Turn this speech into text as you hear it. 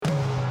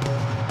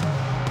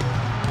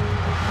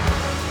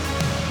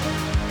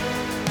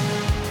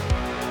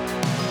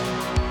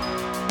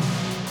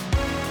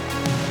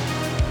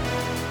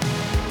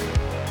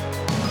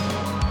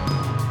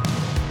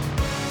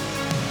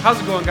How's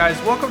it going, guys?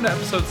 Welcome to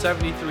episode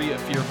 73 of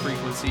Fear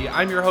Frequency.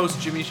 I'm your host,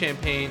 Jimmy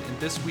Champagne, and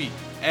this week,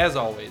 as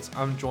always,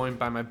 I'm joined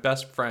by my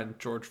best friend,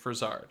 George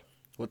Frazard.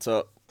 What's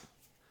up?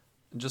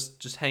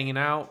 Just hanging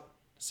out,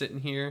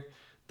 sitting here.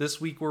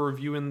 This week, we're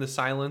reviewing The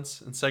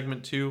Silence in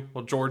segment 2.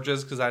 Well, George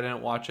is, because I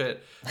didn't watch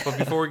it. But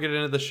before we get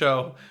into the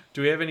show,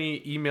 do we have any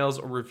emails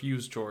or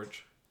reviews,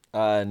 George?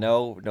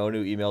 No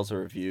new emails or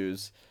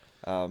reviews.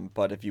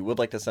 But if you would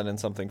like to send in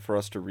something for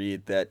us to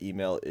read, that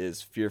email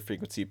is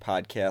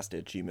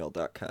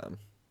fearfrequencypodcast@gmail.com.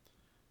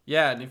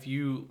 Yeah, and if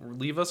you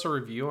leave us a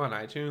review on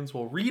iTunes,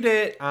 we'll read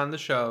it on the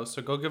show.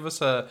 So go give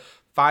us a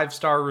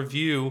 5-star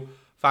review,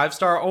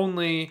 5-star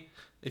only.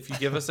 If you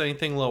give us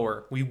anything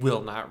lower, we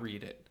will not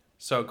read it.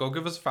 So go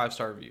give us a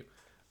 5-star review.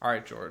 All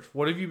right, George,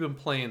 what have you been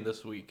playing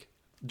this week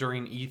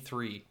during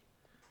E3?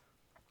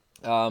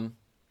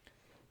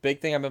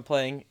 Big thing I've been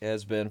playing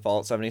has been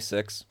Fallout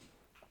 76.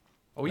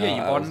 Oh, yeah,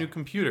 you bought a new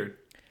computer.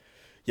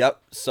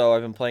 Yep, so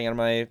I've been playing on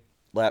my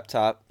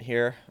laptop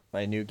here,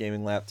 my new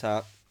gaming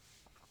laptop,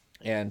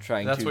 and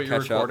trying to catch up. That's what you're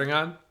recording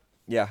on?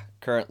 Yeah,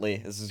 currently.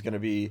 This is going to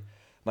be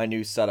my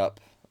new setup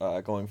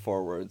going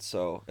forward,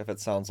 so if it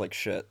sounds like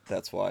shit,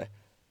 that's why.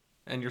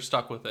 And you're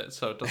stuck with it,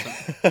 so it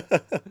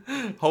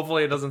doesn't...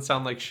 Hopefully it doesn't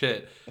sound like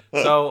shit.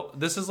 So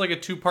this is like a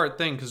 2-part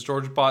thing, because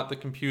George bought the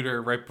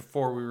computer right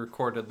before we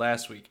recorded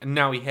last week, and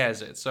now he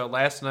has it. So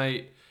last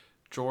night,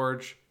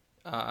 George...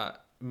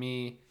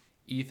 me,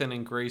 Ethan,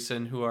 and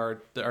Grayson, who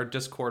are our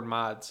Discord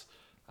mods.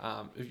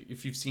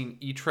 If you've seen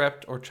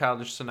E-Tripped or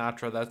Childish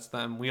Sinatra, that's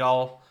them. We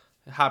all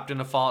hopped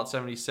into Fallout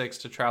 76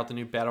 to try out the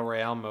new Battle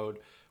Royale mode,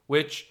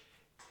 which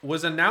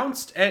was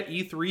announced at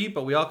E3,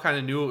 but we all kind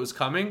of knew it was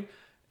coming.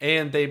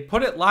 And they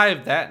put it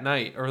live that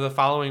night or the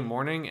following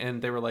morning,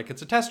 and they were like,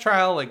 it's a test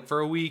trial like for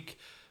a week,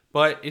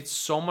 but it's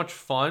so much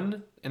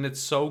fun, and it's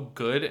so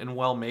good and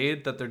well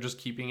made that they're just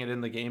keeping it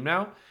in the game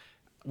now.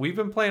 We've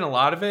been playing a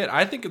lot of it.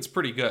 I think it's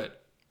pretty good.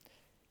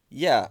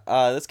 Yeah,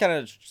 this kind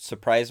of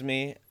surprised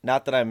me.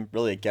 Not that I'm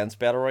really against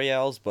battle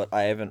royales, but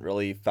I haven't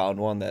really found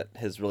one that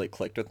has really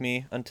clicked with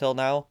me until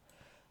now.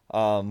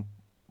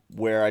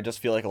 Where I just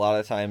feel like a lot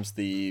of times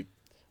the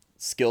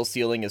skill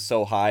ceiling is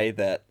so high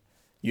that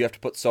you have to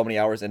put so many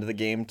hours into the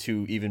game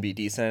to even be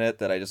decent in it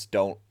that I just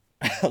don't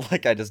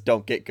I just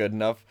don't get good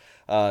enough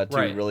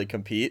to really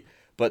compete.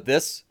 But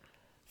this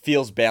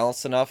feels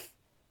balanced enough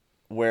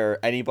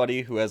where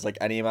anybody who has like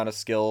any amount of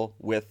skill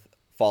with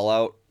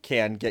Fallout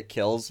can get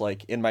kills.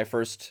 Like in my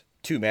first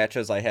 2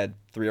 matches, I had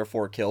 3 or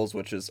 4 kills,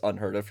 which is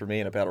unheard of for me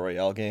in a battle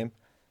royale game.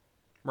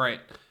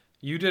 Right.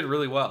 You did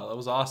really well. It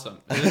was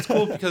awesome. And it's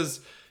cool because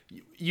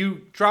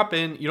you don't drop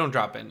in.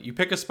 You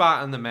pick a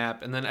spot on the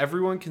map, and then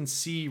everyone can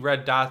see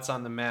red dots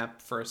on the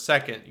map for a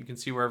second. You can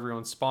see where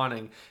everyone's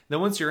spawning. Then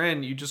once you're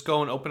in, you just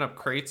go and open up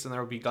crates, and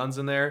there will be guns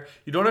in there.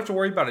 You don't have to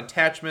worry about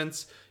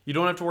attachments. You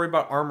don't have to worry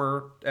about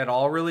armor at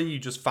all, really. You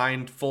just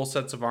find full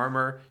sets of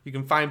armor. You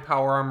can find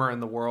power armor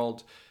in the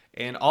world.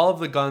 And all of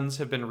the guns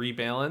have been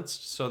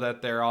rebalanced so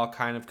that they're all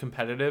kind of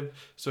competitive.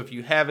 So if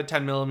you have a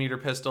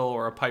 10mm pistol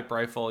or a pipe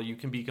rifle, you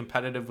can be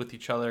competitive with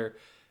each other.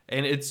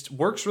 And it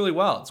works really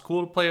well. It's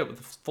cool to play it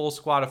with a full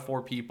squad of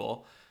 4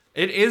 people.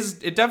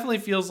 It definitely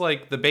feels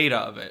like the beta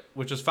of it,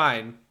 which is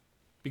fine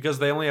because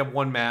they only have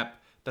one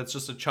map that's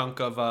just a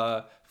chunk of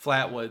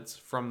Flatwoods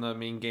from the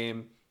main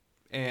game.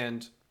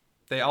 And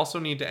they also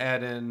need to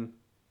add in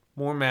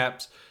more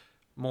maps,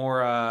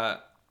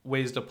 more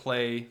ways to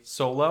play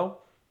solo,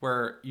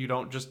 where you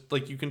don't just,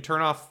 like, you can turn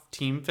off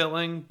team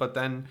filling, but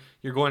then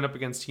you're going up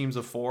against teams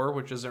of 4,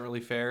 which isn't really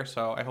fair.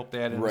 So I hope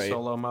they add in a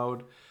solo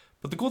mode.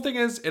 But the cool thing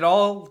is it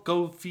all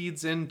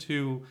feeds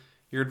into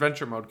your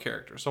adventure mode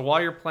character. So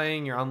while you're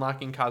playing, you're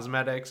unlocking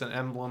cosmetics and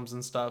emblems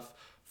and stuff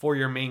for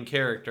your main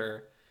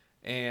character.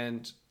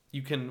 And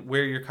you can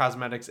wear your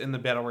cosmetics in the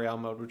Battle Royale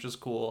mode, which is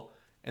cool.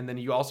 And then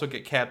you also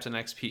get caps and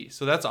XP.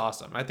 So that's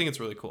awesome. I think it's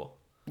really cool.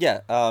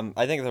 Yeah,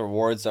 I think the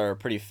rewards are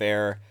pretty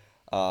fair.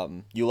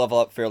 You level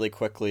up fairly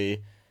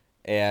quickly.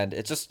 And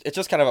it's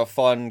just kind of a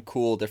fun,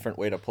 cool, different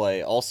way to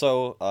play.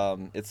 Also,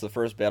 it's the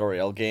first Battle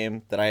Royale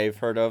game that I've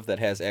heard of that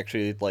has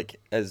actually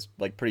has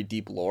pretty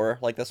deep lore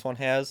like this one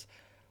has,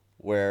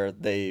 where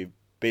they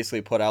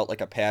basically put out like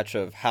a patch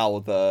of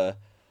how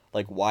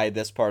why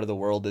this part of the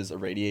world is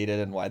irradiated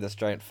and why this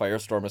giant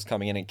firestorm is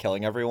coming in and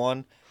killing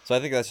everyone. So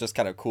I think that's just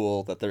kind of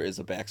cool that there is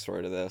a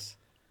backstory to this.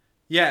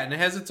 Yeah, and it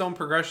has its own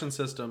progression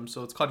system,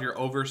 so it's called your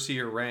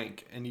Overseer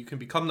rank, and you can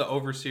become the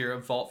Overseer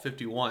of Vault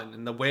 51.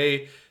 And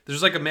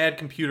there's like a mad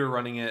computer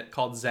running it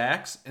called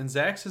Zax, and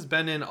Zax has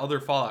been in other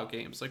Fallout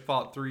games, like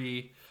Fallout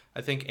 3,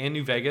 I think, and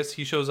New Vegas.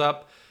 He shows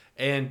up,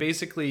 and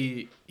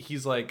basically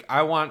he's like,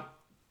 I want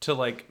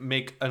to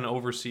make an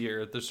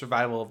Overseer the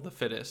survival of the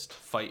fittest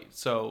fight.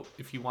 So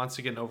if he wants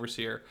to get an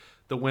Overseer,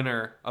 the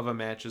winner of a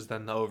match is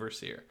then the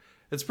Overseer.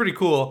 It's pretty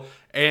cool.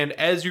 And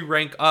as you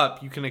rank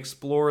up, you can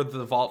explore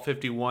the Vault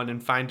 51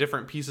 and find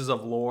different pieces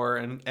of lore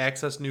and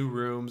access new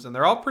rooms. And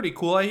they're all pretty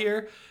cool, I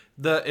hear.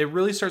 It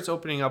really starts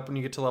opening up when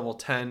you get to level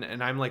 10,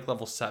 and I'm like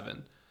level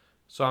 7.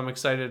 So I'm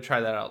excited to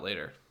try that out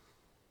later.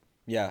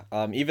 Yeah,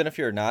 even if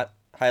you're not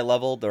high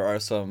level, there are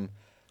some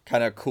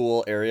kind of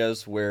cool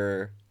areas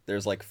where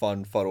there's like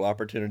fun photo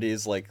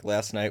opportunities. Like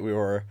last night we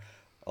were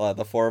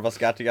the four of us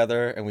got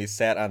together and we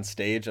sat on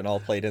stage and all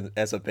played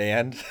as a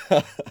band.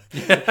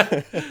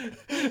 Yeah.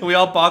 We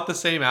all bought the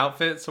same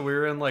outfit, so we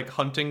were in like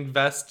hunting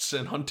vests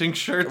and hunting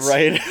shirts.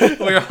 Right.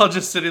 We were all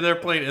just sitting there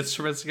playing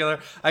instruments together.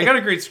 I got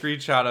a great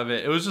screenshot of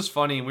it. It was just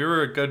funny. We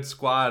were a good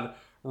squad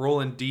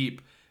rolling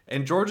deep.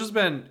 And George has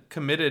been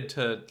committed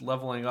to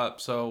leveling up,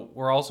 so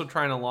we're also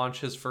trying to launch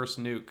his first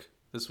nuke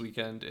this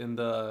weekend in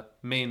the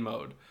main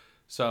mode.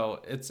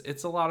 So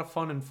it's a lot of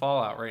fun in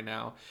Fallout right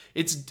now.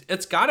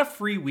 It's got a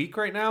free week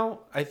right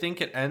now. I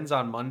think it ends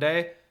on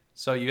Monday,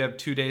 so you have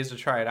 2 days to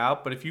try it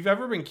out. But if you've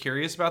ever been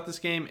curious about this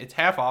game, it's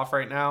half off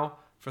right now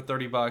for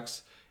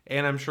 $30,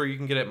 and I'm sure you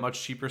can get it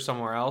much cheaper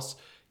somewhere else.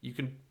 You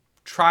can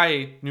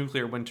try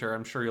Nuclear Winter.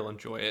 I'm sure you'll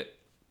enjoy it.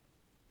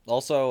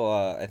 Also,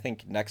 I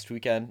think next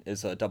weekend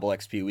is a double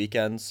XP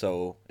weekend,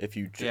 so if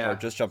you are Yeah.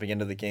 just jumping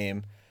into the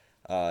game,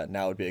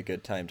 now would be a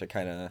good time to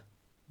kind of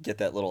get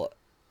that little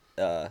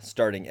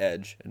starting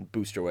edge and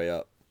boost your way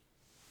up.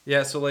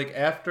 Yeah, so like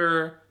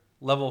after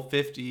level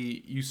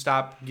 50, you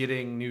stop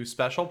getting new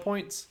special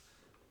points,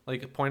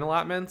 like point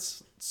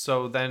allotments.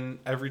 So then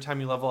every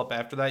time you level up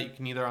after that, you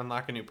can either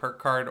unlock a new perk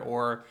card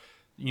or,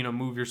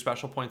 move your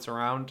special points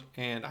around.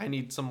 And I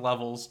need some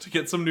levels to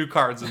get some new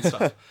cards and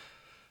stuff.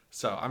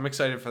 So I'm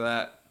excited for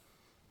that.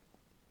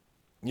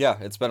 Yeah,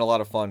 it's been a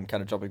lot of fun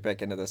kind of jumping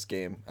back into this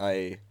game.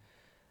 I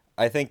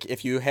think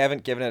if you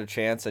haven't given it a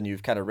chance and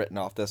you've kind of written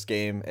off this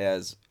game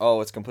as,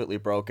 oh, it's completely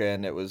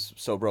broken, it was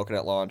so broken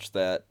at launch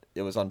that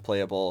it was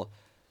unplayable,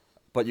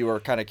 but you were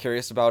kind of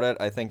curious about it,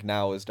 I think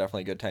now is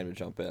definitely a good time to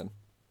jump in.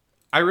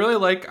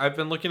 I've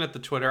been looking at the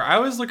Twitter. I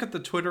always look at the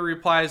Twitter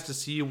replies to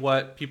see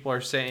what people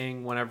are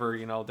saying whenever,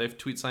 they've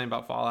tweet something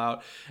about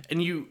Fallout.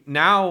 And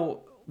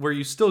where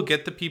you still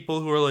get the people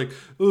who are like,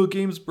 oh,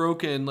 game's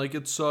broken, like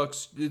it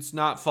sucks, it's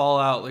not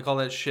Fallout, like all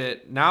that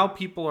shit. Now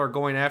people are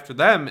going after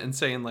them and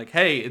saying like,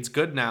 hey, it's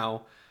good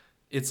now.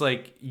 It's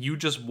like you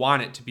just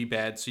want it to be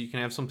bad so you can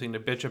have something to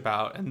bitch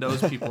about. And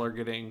those people are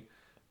getting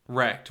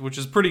wrecked, which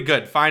is pretty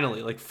good.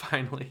 Finally,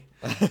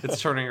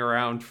 it's turning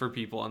around for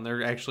people and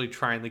they're actually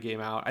trying the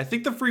game out. I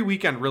think the free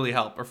weekend really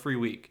helped. A free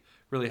week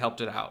really helped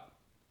it out.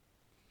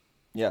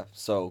 Yeah,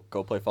 so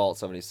go play Fallout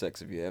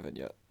 76 if you haven't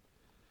yet.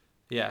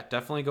 Yeah,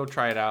 definitely go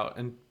try it out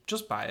and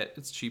just buy it.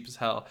 It's cheap as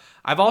hell.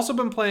 I've also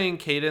been playing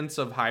Cadence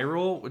of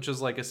Hyrule, which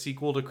is like a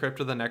sequel to Crypt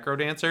of the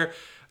Necrodancer.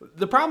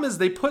 The problem is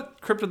they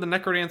put Crypt of the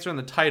Necrodancer in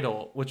the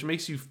title, which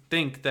makes you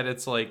think that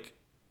it's like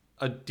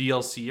a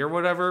DLC or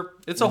whatever.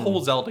 It's a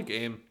whole Zelda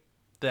game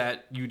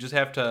that you just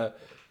have to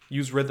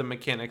use rhythm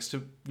mechanics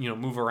to,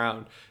 move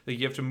around. Like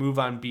you have to move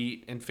on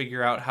beat and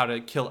figure out how to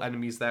kill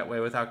enemies that way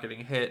without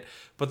getting hit.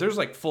 But there's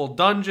like full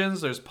dungeons,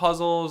 there's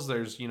puzzles,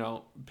 there's,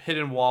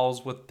 hidden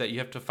walls that you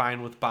have to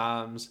find with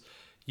bombs.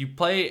 You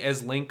play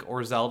as Link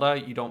or Zelda.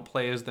 You don't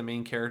play as the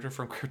main character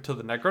from Crypt of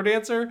the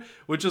Necrodancer,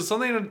 which is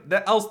something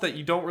else that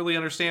you don't really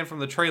understand from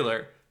the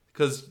trailer,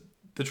 because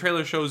the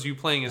trailer shows you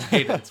playing as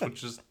Cadence,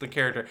 which is the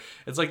character.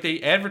 It's like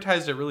they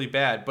advertised it really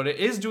bad, but it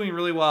is doing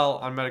really well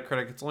on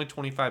Metacritic. It's only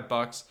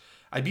 $25.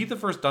 I beat the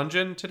first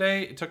dungeon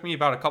today. It took me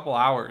about a couple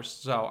hours,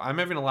 so I'm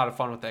having a lot of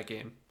fun with that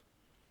game.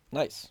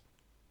 Nice.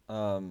 The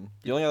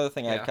only other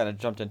thing I Yeah. kind of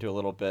jumped into a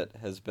little bit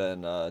has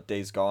been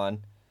Days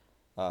Gone.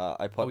 I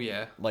Oh put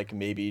yeah. like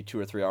maybe 2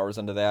 or 3 hours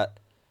into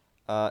that.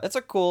 It's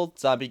a cool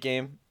zombie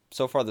game.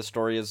 So far, the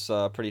story is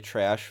pretty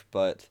trash,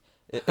 but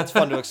it's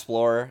fun to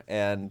explore.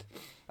 And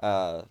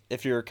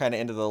if you're kind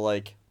of into the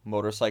like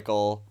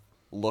motorcycle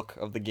look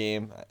of the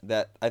game,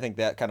 that I think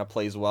that kind of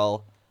plays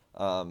well.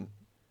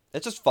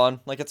 It's just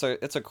fun. Like it's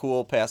a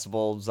cool,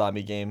 passable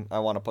zombie game. I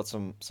want to put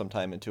some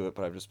time into it,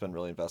 but I've just been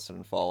really invested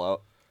in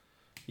Fallout.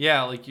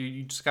 Yeah, like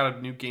you just got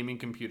a new gaming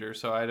computer,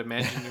 so I'd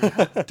imagine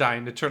you're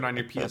dying to turn on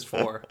your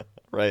PS4,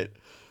 Right.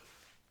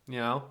 you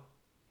know?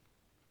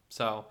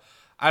 So,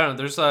 I don't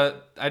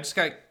know. I just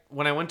got,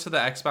 when I went to the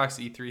Xbox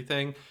E3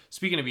 thing,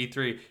 speaking of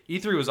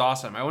E3 was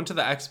awesome. I went to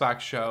the Xbox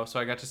show, so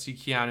I got to see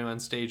Keanu on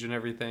stage and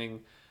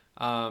everything.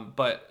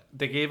 But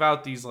they gave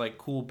out these like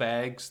cool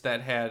bags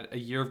that had a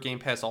year of Game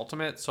Pass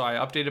Ultimate, so I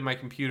updated my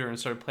computer and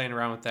started playing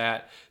around with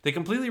that. They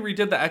completely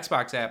redid the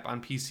Xbox app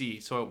on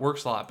PC, so it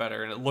works a lot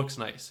better and it looks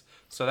nice.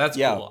 So that's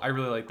Yeah. cool. I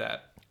really like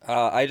that.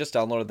 I just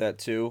downloaded that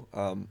too.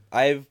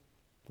 I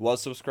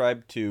was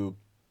subscribed to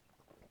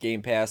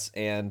Game Pass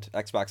and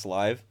Xbox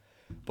Live,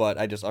 but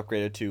I just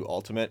upgraded to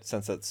Ultimate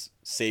since it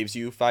saves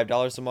you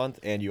 $5 a month,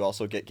 and you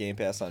also get Game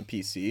Pass on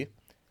PC.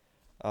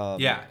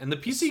 Yeah, and the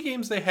PC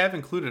games they have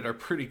included are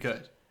pretty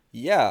good.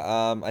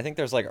 Yeah, I think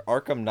there's like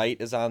Arkham Knight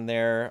is on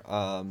there,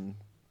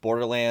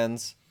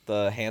 Borderlands,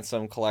 the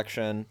Handsome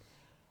Collection,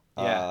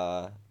 Yeah.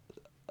 uh,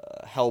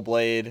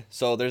 Hellblade.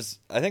 So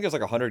I think there's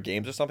like 100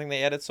 games or something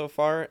they added so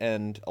far,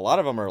 and a lot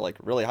of them are like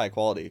really high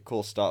quality,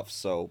 cool stuff.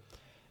 So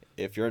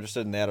if you're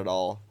interested in that at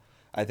all,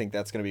 I think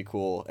that's going to be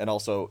cool. And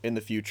also in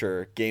the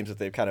future, games that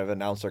they've kind of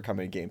announced are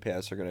coming to Game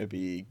Pass are going to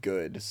be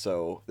good.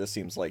 So this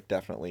seems like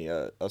definitely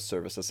a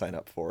service to sign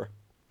up for.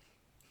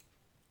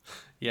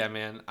 Yeah,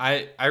 man.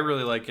 I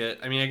really like it.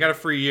 I mean, I got a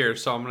free year,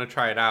 so I'm gonna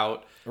try it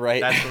out.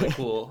 Right. That's really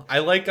cool. I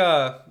like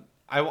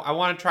I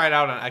want to try it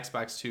out on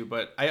Xbox too,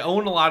 but I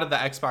own a lot of the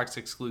Xbox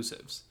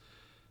exclusives.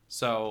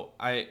 So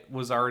I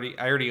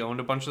already owned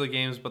a bunch of the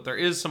games, but there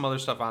is some other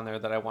stuff on there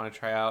that I want to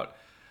try out.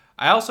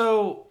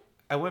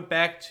 I went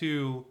back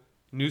to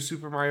New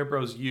Super Mario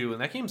Bros. U,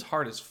 and that game's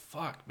hard as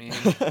fuck, man.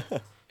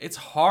 It's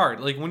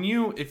hard. Like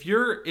if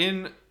you're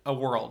in a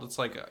world, it's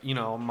like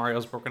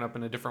Mario's broken up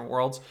into different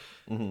worlds.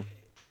 Hmm.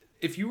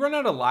 If you run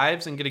out of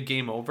lives and get a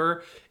game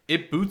over,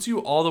 it boots you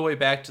all the way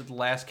back to the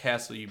last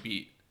castle you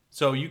beat.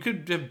 So you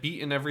could have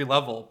beaten every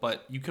level,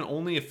 but you can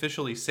only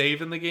officially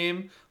save in the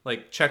game,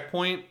 like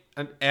checkpoint,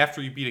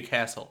 after you beat a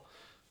castle.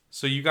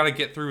 So you got to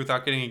get through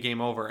without getting a game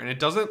over, and it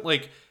doesn't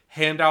like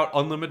hand out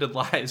unlimited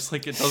lives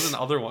like it does in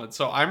other ones.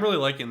 So I'm really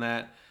liking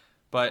that.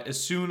 But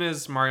as soon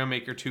as Mario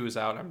Maker 2 is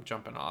out, I'm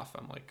jumping off.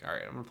 I'm like, all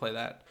right, I'm gonna play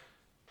that.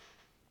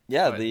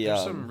 Yeah, But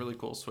there's some really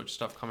cool Switch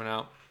stuff coming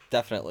out.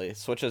 definitely.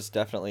 Switch is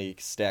definitely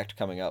stacked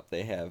coming up.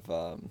 They have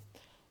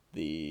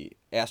the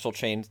Astral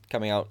Chain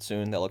coming out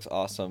soon. That looks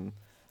awesome.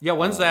 Yeah,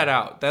 when's that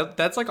out?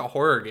 That's like a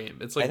horror game.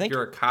 It's I like think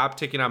you're a cop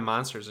taking on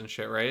monsters and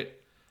shit, right?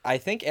 I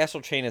think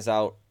Astral Chain is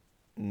out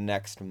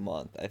next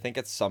month. I think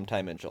it's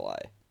sometime in July.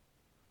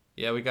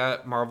 Yeah, we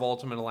got Marvel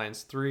Ultimate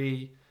Alliance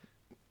 3,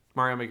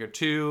 Mario Maker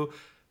 2,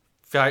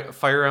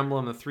 Fire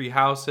Emblem The Three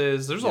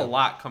Houses. There's a Yeah.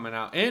 lot coming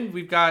out. And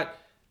we've got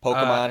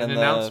Pokemon an in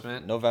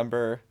announcement.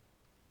 November.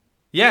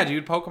 Yeah,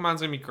 dude,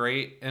 Pokemon's going to be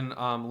great. And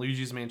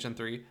Luigi's Mansion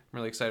 3. I'm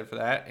really excited for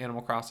that.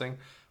 Animal Crossing.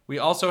 We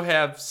also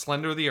have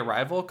Slender the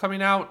Arrival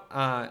coming out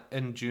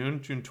in June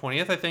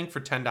 20th, I think, for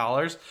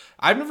 $10.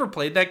 I've never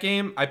played that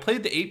game. I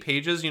played the 8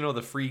 Pages,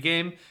 the free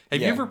game.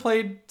 Have you Yeah. ever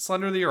played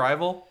Slender the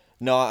Arrival?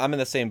 No, I'm in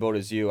the same boat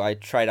as you. I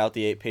tried out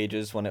the 8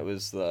 Pages when it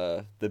was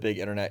the big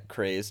internet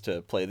craze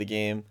to play the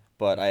game,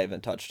 but I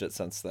haven't touched it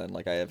since then.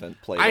 Like I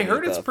haven't played I any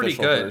heard of it's the pretty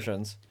official good.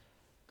 versions.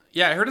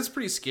 Yeah, I heard it's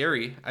pretty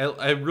scary.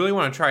 I really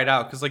want to try it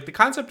out because like the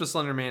concept of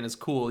Slender Man is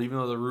cool, even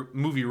though the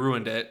movie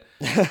ruined it.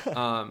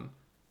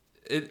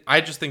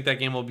 I just think that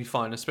game will be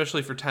fun,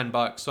 especially for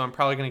 $10. So I'm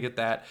probably gonna get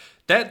that.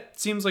 That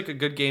seems like a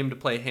good game to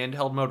play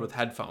handheld mode with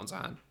headphones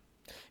on.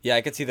 Yeah,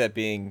 I could see that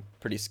being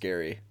pretty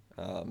scary,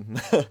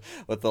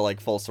 with the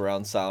like full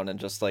surround sound and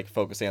just like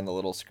focusing on the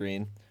little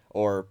screen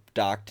or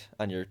docked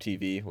on your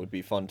TV would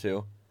be fun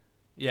too.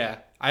 Yeah,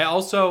 I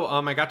also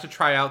I got to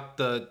try out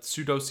the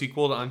pseudo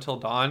sequel to Until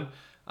Dawn,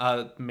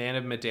 Man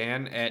of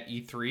Medan at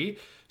E3.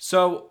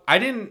 So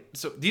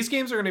these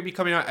games are going to be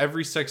coming out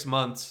every 6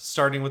 months,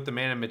 starting with the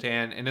Man of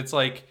Medan, and it's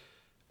like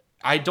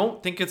I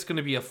don't think it's going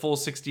to be a full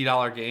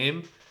 $60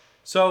 game.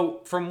 So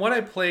from what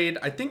I played,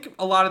 I think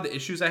a lot of the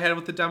issues I had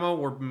with the demo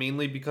were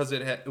mainly because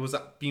it was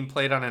being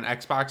played on an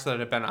Xbox that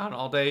had been on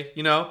all day,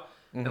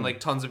 and like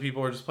tons of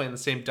people were just playing the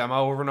same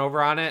demo over and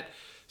over on it.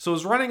 So it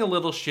was running a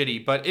little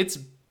shitty, but it's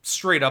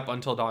straight up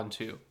Until Dawn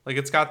 2. Like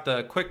it's got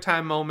the quick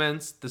time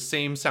moments, the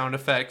same sound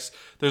effects.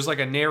 There's like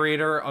a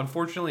narrator,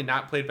 unfortunately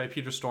not played by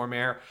Peter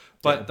Stormare,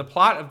 but the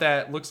plot of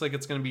that looks like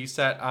it's going to be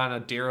set on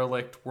a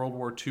derelict World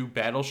War II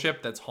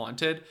battleship that's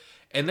haunted.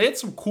 And they had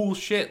some cool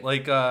shit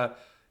like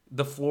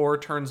the floor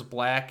turns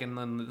black and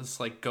then this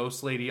like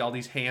ghost lady, all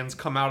these hands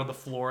come out of the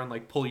floor and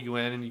like pull you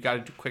in and you got to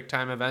do quick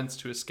time events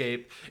to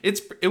escape.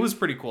 It was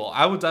pretty cool.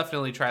 I would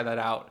definitely try that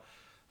out.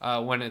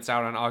 When it's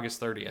out on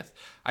August 30th.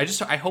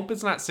 I hope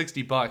it's not $60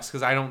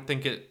 because I don't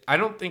think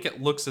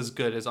it looks as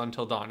good as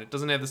Until Dawn. It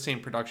doesn't have the same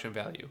production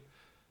value.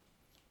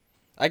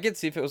 I could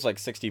see if it was like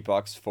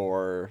 $60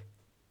 for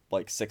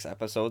like 6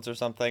 episodes or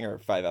something, or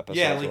 5 episodes.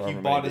 Yeah, or like however you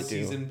many bought a they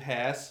do. season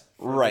pass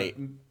for Right.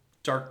 the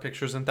Dark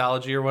Pictures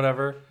anthology or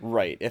whatever.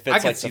 Right. If I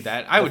it's could like see the,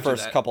 that. I the would do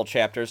first that. couple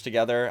chapters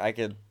together, I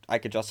could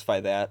justify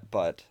that.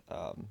 But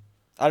I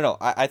don't know.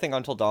 I think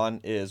Until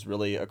Dawn is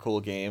really a cool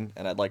game,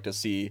 and I'd like to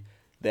see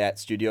that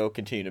studio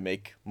continue to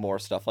make more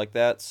stuff like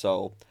that.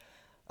 So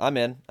I'm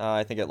in.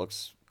 I think it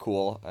looks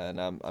cool, and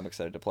I'm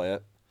excited to play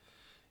it.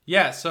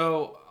 Yeah,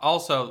 so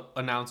also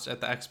announced at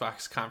the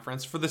Xbox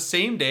conference for the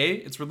same day.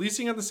 It's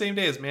releasing on the same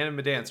day as Man of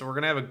Medan, so we're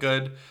gonna have a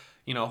good,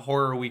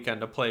 horror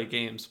weekend to play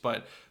games.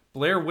 But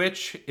Blair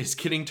Witch is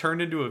getting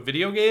turned into a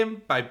video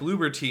game by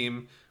Bloober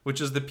Team, which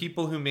is the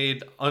people who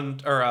made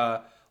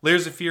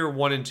Layers of Fear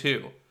 1 and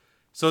 2.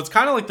 So it's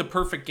kind of like the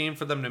perfect game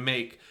for them to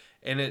make.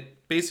 And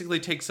it basically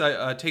picks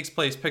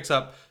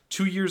up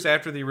 2 years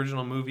after the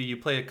original movie. You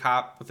play a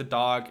cop with a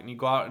dog, and you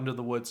go out into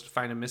the woods to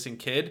find a missing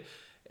kid.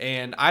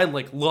 And I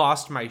like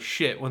lost my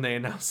shit when they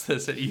announced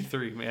this at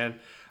E3, man.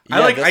 Yeah,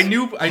 I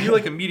knew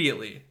like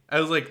immediately. I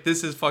was like,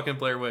 this is fucking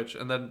Blair Witch,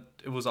 and then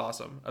it was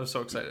awesome. I was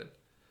so excited.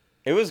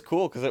 It was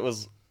cool because it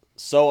was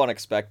so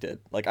unexpected.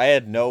 Like I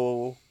had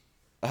no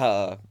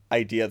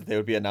idea that they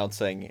would be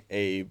announcing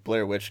a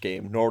Blair Witch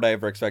game, nor would I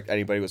ever expect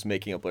anybody was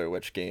making a Blair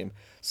Witch game.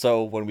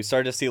 So when we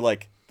started to see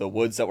like the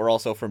woods that we're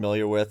also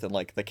familiar with and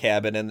like the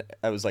cabin, and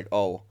I was like,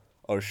 oh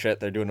shit,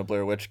 they're doing a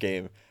Blair Witch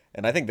game.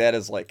 And I think that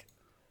is like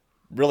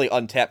really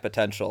untapped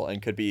potential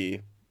and could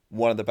be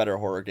one of the better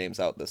horror games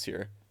out this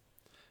year.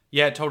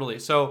 Yeah, totally.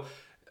 So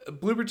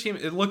Bloober Team,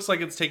 it looks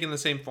like it's taking the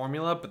same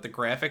formula, but the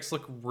graphics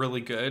look really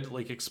good.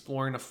 Like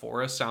exploring a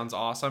forest sounds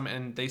awesome,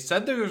 and they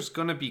said there's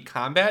going to be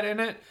combat in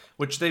it,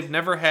 which they've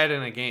never had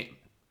in a game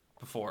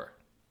before.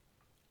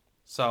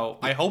 So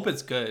I hope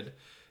it's good.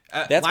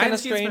 That's kind of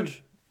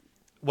strange.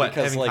 What,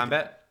 because, having like,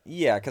 combat?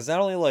 Yeah, because not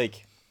only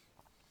like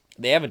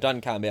they haven't done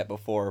combat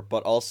before,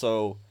 but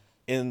also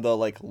in the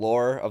like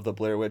lore of the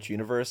Blair Witch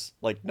universe,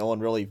 like no one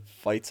really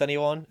fights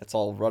anyone. It's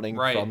all running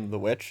Right. from the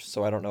witch,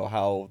 so I don't know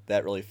how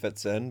that really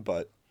fits in,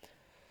 but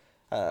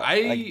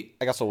I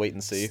guess we'll wait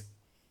and see.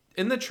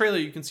 In the trailer,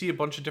 you can see a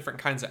bunch of different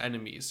kinds of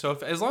enemies. So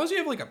as long as you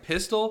have like a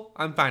pistol,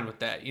 I'm fine with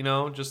that. You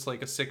know, just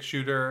like a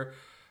 6-shooter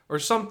or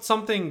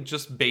something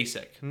just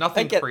basic,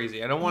 nothing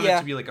crazy. I don't want it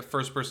to be like a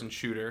first-person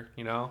shooter.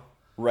 You know.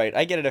 Right,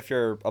 I get it if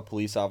you're a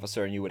police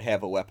officer and you would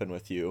have a weapon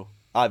with you.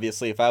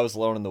 Obviously, if I was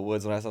alone in the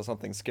woods and I saw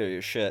something scary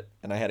as shit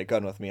and I had a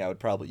gun with me, I would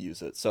probably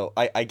use it. So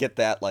I get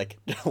that, like,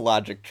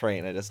 logic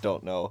train. I just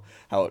don't know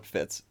how it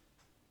fits.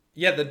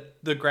 Yeah,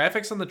 the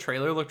graphics on the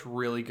trailer looked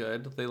really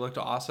good. They looked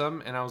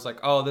awesome, and I was like,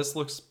 "Oh, this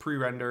looks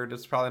pre-rendered.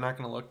 It's probably not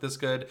going to look this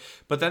good."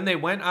 But then they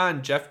went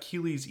on Jeff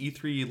Keighley's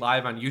E3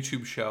 Live on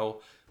YouTube show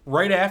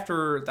right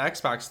after the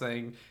Xbox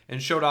thing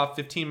and showed off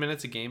 15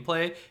 minutes of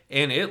gameplay,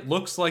 and it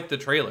looks like the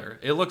trailer.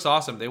 It looks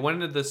awesome. They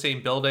went into the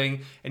same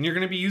building, and you're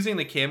going to be using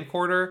the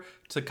camcorder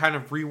to kind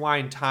of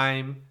rewind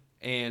time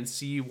and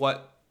see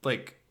what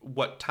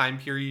time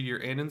period you're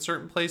in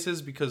certain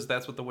places, because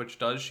that's what the witch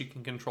does. She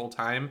can control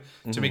time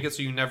to make it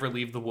so you never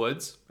leave the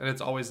woods and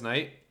it's always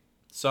night.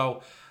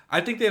 So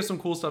I think they have some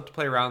cool stuff to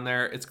play around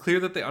there. It's clear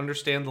that they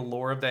understand the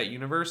lore of that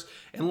universe,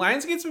 and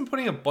Lionsgate's been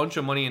putting a bunch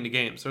of money into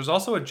games. There's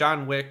also a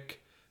John Wick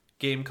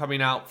game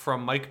coming out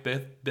from Mike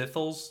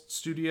Bithel's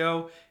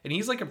studio, and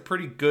he's like a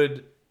pretty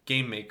good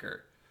game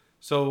maker.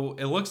 So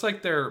it looks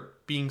like they're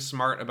being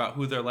smart about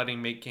who they're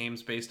letting make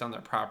games based on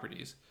their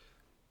properties,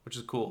 which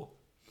is cool.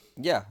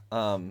 Yeah,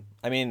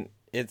 I mean,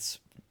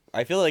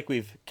 I feel like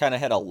we've kind of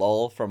had a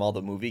lull from all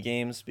the movie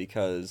games,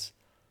 because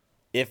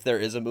if there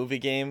is a movie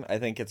game, I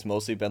think it's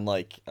mostly been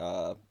like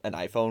an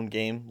iPhone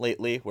game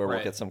lately, where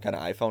we'll get some kind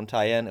of iPhone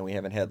tie-in, and we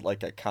haven't had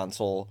like a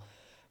console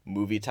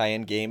movie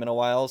tie-in game in a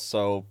while.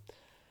 So,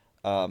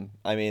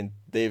 I mean,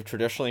 they've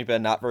traditionally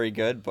been not very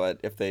good, but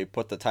if they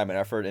put the time and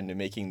effort into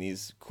making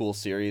these cool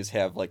series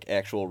have like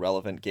actual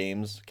relevant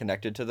games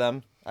connected to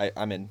them,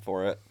 I'm in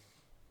for it.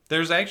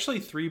 There's actually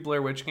 3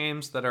 Blair Witch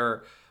games that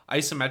are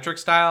isometric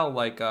style,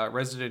 like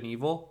Resident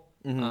Evil,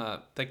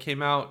 that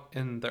came out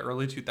in the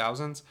early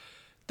 2000s.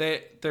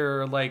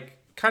 They're like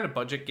kind of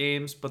budget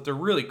games, but they're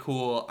really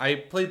cool. I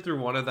played through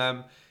one of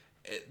them.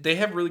 They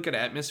have really good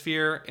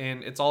atmosphere,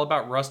 and it's all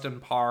about Rust and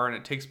Parr, and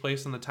it takes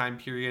place in the time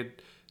period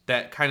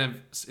that kind of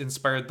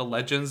inspired the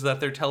legends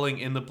that they're telling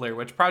in the Blair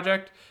Witch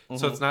Project.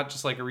 So it's not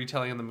just like a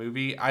retelling of the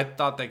movie. I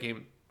thought that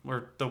game,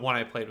 or the one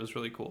I played, was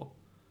really cool.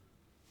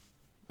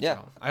 Yeah.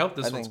 So I hope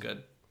this one's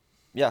good.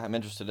 Yeah, I'm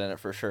interested in it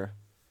for sure.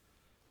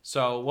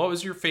 So what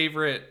was your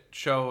favorite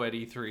show at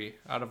E3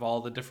 out of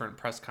all the different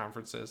press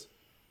conferences?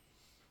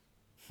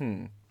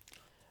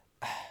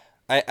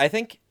 I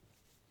think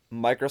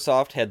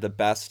Microsoft had the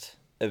best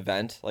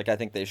event. Like, I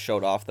think they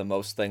showed off the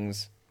most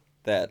things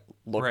that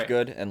looked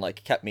good and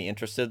like kept me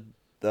interested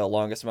the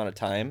longest amount of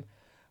time.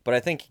 But I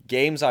think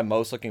games I'm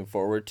most looking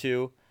forward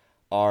to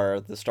are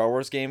the Star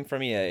Wars game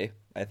from EA.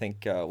 I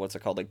think what's it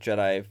called, like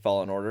Jedi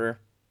Fallen Order.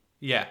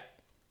 Yeah,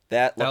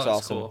 that looks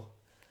awesome.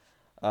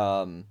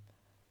 Cool.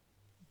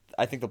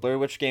 I think the Blair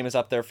Witch game is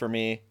up there for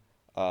me.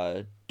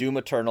 Doom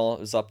Eternal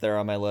is up there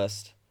on my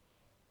list.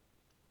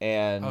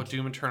 And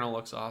Doom Eternal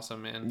looks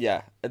awesome, man.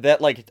 Yeah, that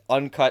like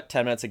uncut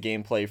 10 minutes of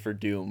gameplay for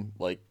Doom,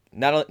 like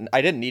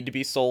I didn't need to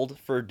be sold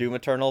for Doom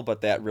Eternal, but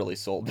that really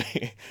sold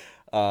me.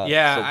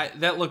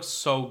 That looks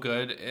so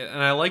good,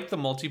 and I like the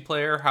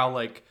multiplayer, how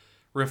like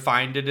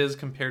refined it is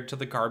compared to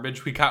the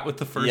garbage we got with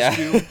the first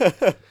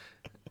Doom.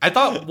 I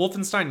thought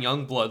Wolfenstein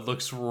Youngblood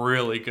looks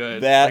really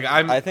good.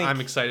 I'm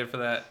excited for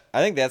that.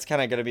 I think that's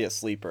kind of going to be a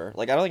sleeper.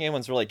 Like, I don't think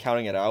anyone's really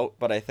counting it out,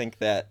 but I think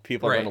that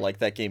people are going to like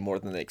that game more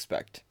than they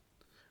expect.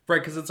 Right,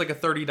 because it's like a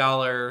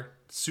 $30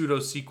 pseudo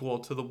sequel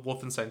to the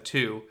Wolfenstein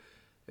 2,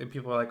 and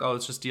people are like, "Oh,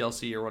 it's just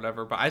DLC or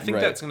whatever." But I think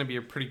that's going to be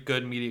a pretty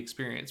good media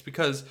experience,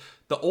 because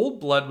the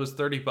old Blood was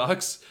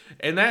 $30,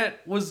 and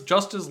that was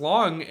just as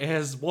long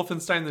as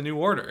Wolfenstein: The New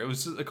Order. It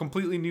was a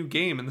completely new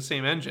game in the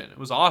same engine. It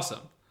was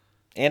awesome.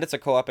 And it's a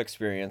co-op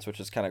experience, which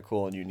is kind of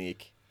cool and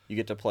unique. You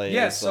get to play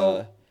as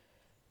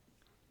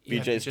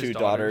BJ's two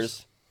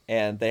daughters,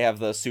 and they have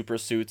the super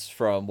suits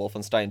from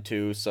Wolfenstein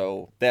 2,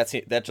 so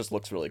that just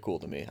looks really cool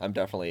to me.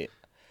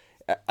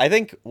 I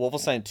think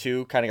Wolfenstein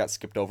 2 kind of got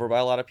skipped over by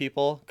a lot of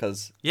people,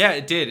 because... Yeah,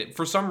 it did.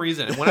 For some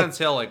reason, it went on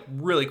sale like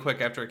really quick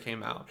after it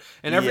came out.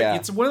 And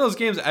it's one of those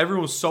games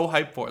everyone was so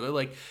hyped for. They're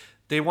like...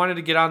 They wanted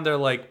to get on their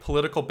like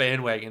political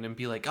bandwagon and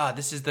be like,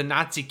 this is the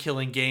Nazi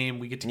killing game.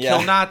 We get to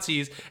kill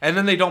Nazis. And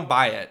then they don't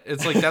buy it.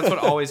 It's like, that's what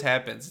always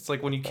happens. It's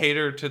like when you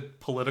cater to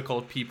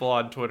political people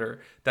on Twitter,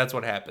 that's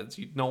what happens.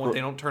 They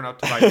don't turn out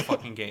to buy your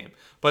fucking game.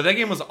 But that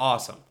game was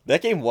awesome.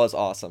 That game was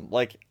awesome.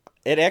 Like,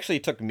 It actually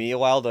took me a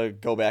while to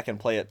go back and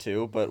play it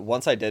too, but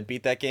once I did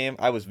beat that game,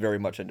 I was very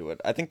much into it.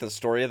 I think the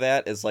story of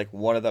that is like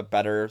one of the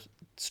better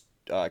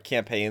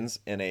campaigns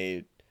in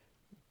a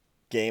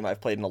game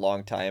I've played in a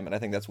long time, and I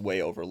think that's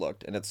way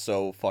overlooked, and it's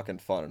so fucking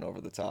fun and over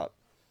the top.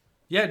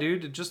 Yeah,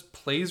 dude, it just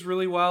plays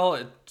really well.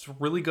 It's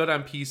really good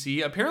on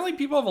PC. Apparently,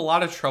 people have a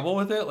lot of trouble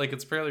with it. Like,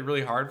 it's apparently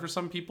really hard for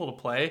some people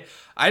to play.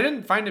 I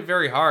didn't find it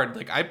very hard.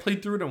 Like, I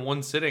played through it in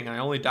one sitting, and I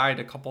only died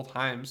a couple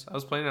times. I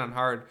was playing it on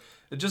hard.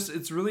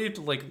 It's really have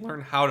to, like,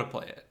 learn how to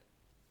play it.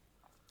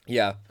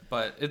 Yeah,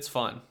 But it's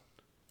fun.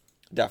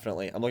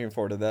 definitely. I'm looking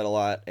forward to that a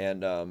lot,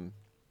 and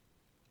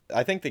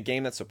I think the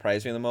game that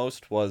surprised me the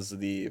most was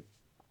the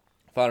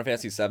Final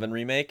Fantasy VII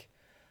remake.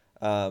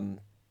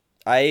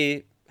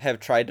 I have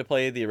tried to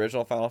play the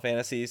original Final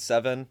Fantasy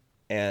VII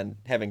and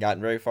haven't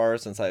gotten very far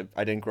since I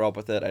didn't grow up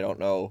with it. I don't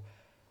know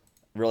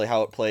really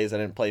how it plays. I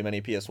didn't play many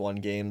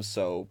PS1 games,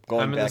 so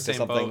going I'm in the back to same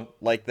something boat.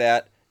 like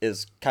that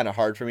is kind of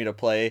hard for me to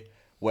play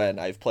when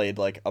I've played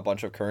like a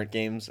bunch of current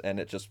games and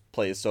it just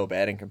plays so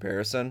bad in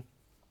comparison.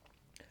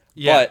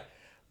 Yeah. But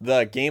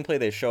the gameplay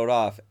they showed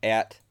off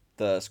at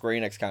the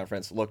Square Enix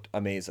conference looked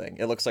amazing.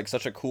 It looks like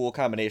such a cool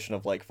combination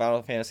of like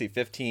Final Fantasy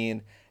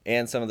 15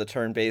 and some of the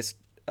turn-based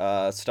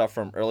stuff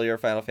from earlier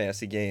Final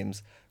Fantasy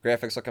games.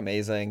 Graphics look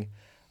amazing.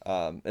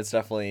 It's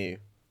definitely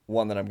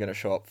one that I'm going to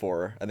show up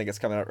for. I think it's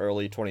coming out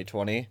early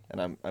 2020,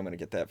 and I'm going to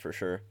get that for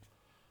sure.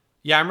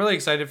 Yeah, I'm really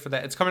excited for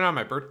that. It's coming out on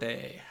my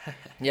birthday.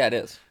 Yeah, it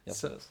is. Yes,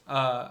 So, it is.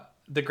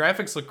 the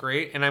graphics look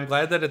great, and I'm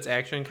glad that it's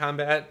action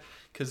combat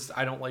because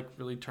I don't like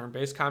really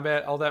turn-based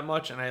combat all that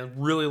much, and I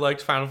really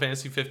liked Final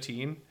Fantasy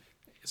 15.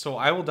 So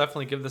I will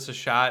definitely give this a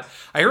shot.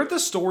 I heard the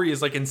story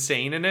is like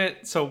insane in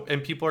it,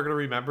 and people are gonna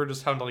remember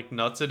just how like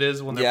nuts it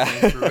is when they're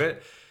playing through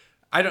it.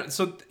 I don't.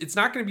 So it's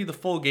not gonna be the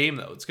full game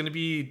though. It's gonna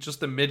be just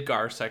the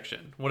Midgar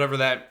section, whatever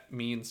that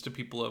means to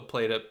people who have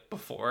played it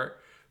before.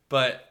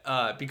 But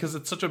because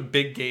it's such a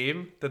big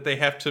game that they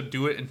have to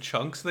do it in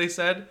chunks, they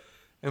said,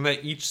 and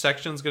that each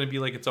section is gonna be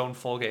like its own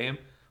full game.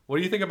 What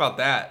do you think about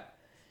that?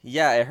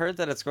 Yeah, I heard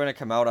that it's going to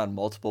come out on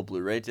multiple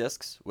Blu-ray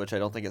discs, which I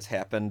don't think has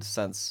happened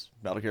since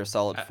Metal Gear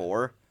Solid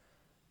 4.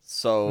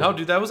 So No,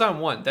 dude, that was on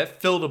one. That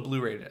filled a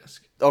Blu-ray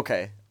disc.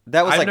 okay,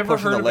 that was I've like never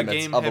pushing heard the of a limits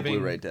game of a having-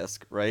 Blu-ray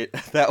disc, right?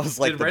 That was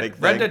like Did the Red, big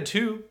thing. Red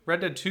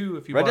Dead 2,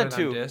 if you Red bought Dead it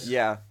 2. on disc.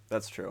 Yeah,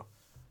 that's true.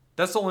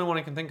 That's the only one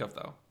I can think of,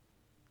 though.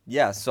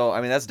 Yeah, so I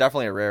mean that's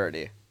definitely a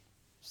rarity.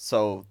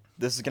 So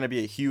this is going to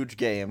be a huge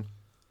game.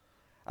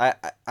 I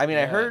mean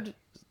I Yeah. heard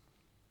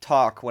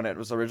talk when it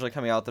was originally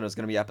coming out that it was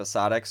going to be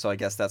episodic, so I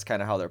guess that's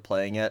kind of how they're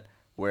playing it.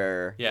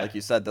 Where, Yeah. like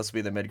you said, this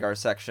will be the Midgar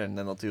section,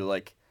 then they'll do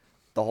like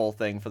the whole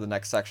thing for the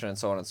next section and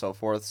so on and so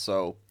forth.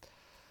 So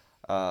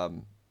I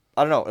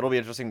don't know. It'll be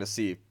interesting to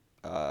see.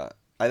 I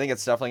think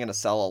it's definitely going to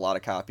sell a lot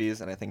of copies,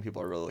 and I think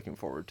people are really looking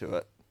forward to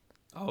it.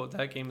 Oh,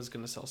 that game is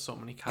going to sell so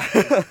many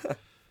copies.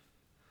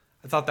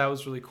 I thought that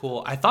was really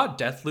cool. I thought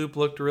Deathloop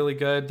looked really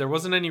good. There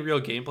wasn't any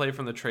real gameplay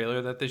from the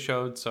trailer that they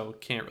showed, so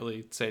can't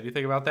really say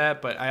anything about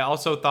that. But I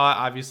also thought,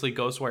 obviously,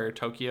 Ghostwire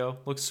Tokyo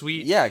looks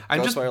sweet. Yeah,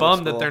 I'm just Ghostwire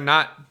bummed looks that cool. they're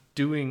not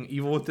doing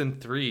Evil Within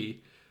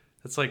 3.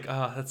 It's like,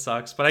 oh, that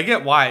sucks. But I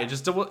get why.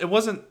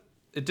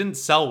 It didn't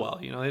sell well,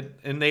 you know.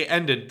 And they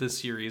ended the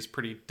series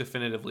pretty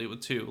definitively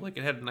with 2. Like,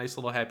 it had a nice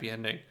little happy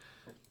ending.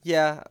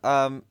 Yeah,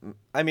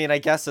 I mean, I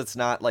guess it's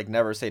not like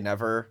never say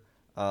never.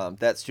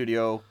 That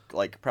studio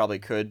like probably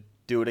could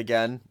do it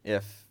again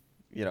if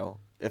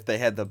if they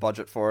had the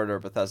budget for it or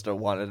Bethesda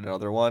wanted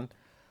another one.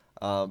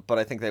 But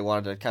I think they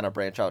wanted to kind of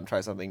branch out and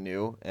try something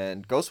new.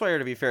 And Ghostwire,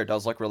 to be fair,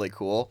 does look really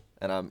cool,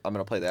 and I'm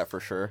gonna play that for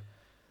sure.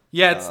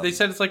 Yeah, they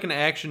said it's like an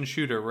action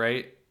shooter,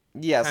 right?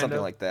 Yeah, Kind something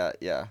of. like that.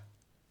 Yeah.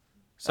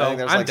 So I think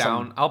there's I'm like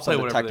down. I'll play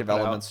some whatever they detective put out.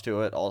 elements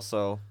to it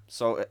also.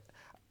 So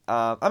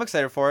I'm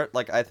excited for it.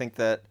 Like I think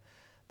that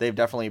they've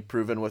definitely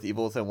proven with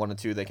Evil Within 1 and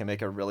 2 they can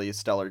make a really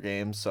stellar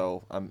game.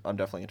 So I'm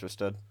definitely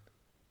interested.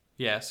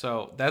 Yeah,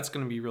 so that's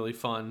going to be really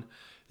fun.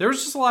 There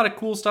was just a lot of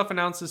cool stuff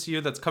announced this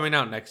year that's coming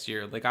out next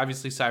year. Like,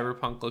 obviously,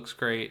 Cyberpunk looks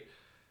great.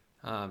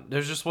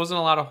 There just wasn't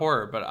a lot of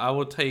horror, but I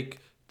will take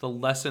the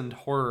lessened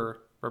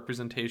horror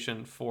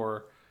representation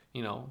for,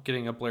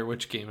 getting a Blair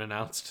Witch game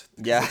announced.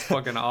 Yeah. It's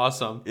fucking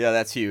awesome. Yeah,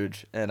 that's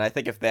huge. And I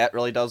think if that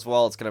really does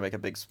well, it's going to make a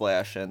big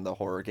splash in the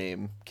horror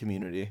game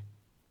community.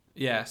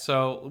 Yeah,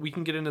 so we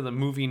can get into the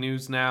movie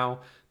news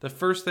now. The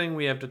first thing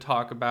we have to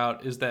talk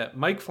about is that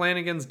Mike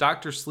Flanagan's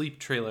Dr. Sleep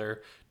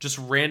trailer just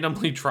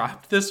randomly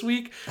dropped this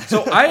week.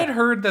 So I had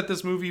heard that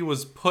this movie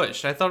was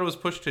pushed. I thought it was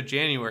pushed to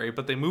January,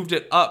 but they moved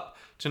it up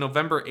to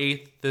November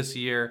 8th this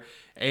year.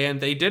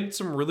 And they did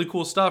some really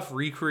cool stuff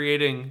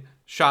recreating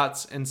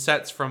shots and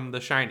sets from The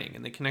Shining.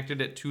 And they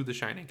connected it to The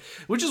Shining,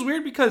 which is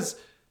weird because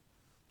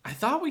I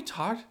thought we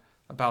talked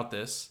about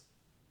this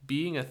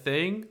being a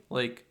thing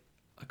like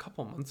a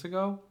couple months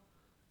ago.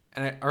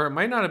 Or it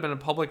might not have been a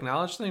public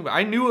knowledge thing, but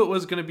I knew it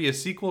was going to be a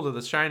sequel to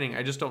The Shining.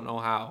 I just don't know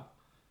how.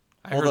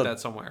 I heard that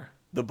somewhere.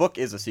 The book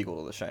is a sequel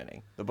to The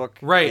Shining. The book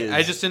Right. is...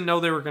 I just didn't know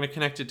they were going to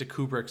connect it to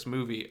Kubrick's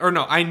movie. Or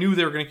no, I knew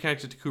they were going to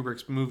connect it to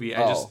Kubrick's movie.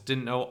 I just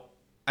didn't know.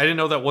 I didn't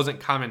know that wasn't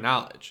common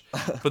knowledge.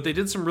 But they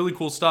did some really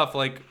cool stuff.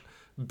 Like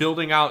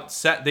building out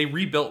set. They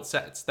rebuilt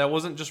sets. That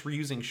wasn't just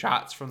reusing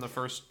shots from the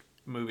first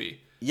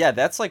movie. Yeah,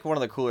 that's like one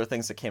of the cooler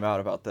things that came out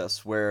about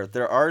this, where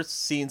there are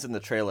scenes in the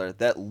trailer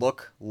that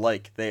look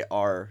like they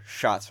are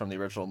shots from the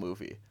original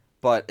movie,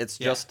 but it's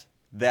just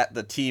that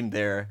the team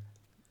there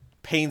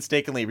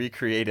painstakingly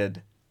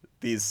recreated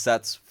these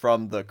sets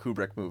from the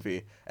Kubrick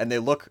movie, and they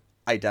look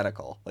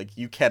identical. Like,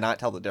 you cannot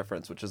tell the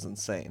difference, which is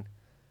insane.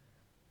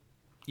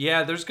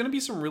 Yeah, there's going to be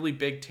some really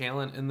big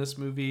talent in this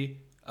movie.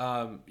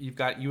 You've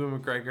got Ewan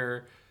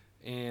McGregor,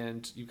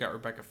 and you've got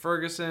Rebecca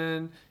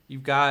Ferguson.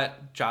 You've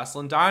got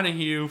Jocelyn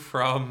Donahue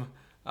from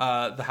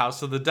The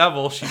House of the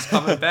Devil. She's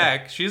coming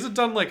back. She hasn't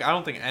done, like, I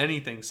don't think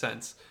anything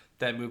since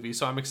that movie,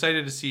 so I'm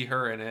excited to see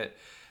her in it.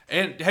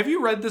 And have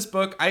you read this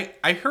book?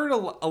 I heard a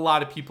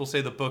lot of people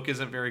say the book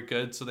isn't very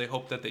good, so they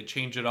hope that they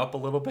change it up a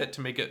little bit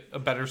to make it a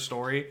better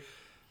story.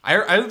 I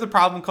heard the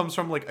problem comes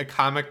from, like, a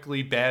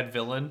comically bad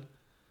villain.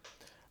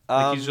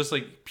 Like, he's just,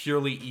 like,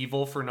 purely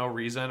evil for no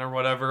reason or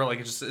whatever.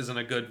 Like, it just isn't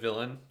a good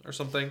villain or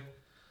something.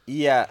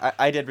 Yeah,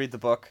 I did read the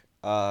book.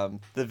 The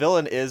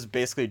villain is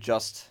basically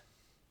just...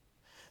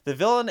 The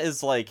villain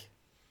is, like,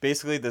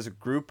 basically this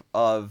group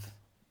of,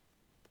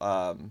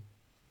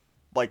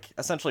 like,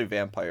 essentially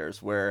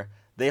vampires, where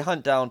they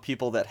hunt down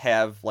people that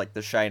have, like,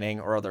 the Shining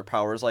or other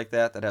powers like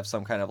that have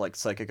some kind of, like,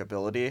 psychic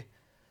ability.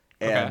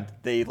 And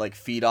they, like,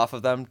 feed off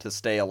of them to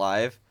stay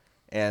alive.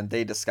 And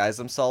they disguise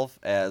themselves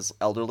as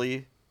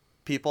elderly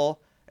people,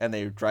 and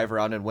they drive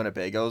around in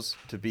Winnebagos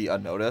to be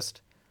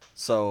unnoticed.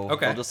 So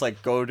they'll just,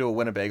 like, go to a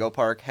Winnebago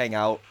park, hang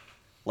out,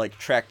 like,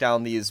 track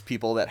down these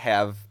people that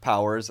have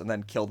powers, and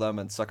then kill them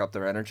and suck up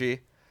their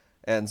energy.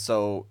 And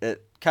so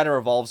it kind of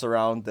revolves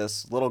around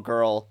this little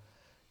girl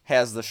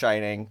has the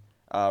Shining,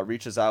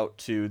 reaches out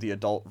to the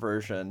adult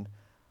version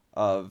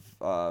of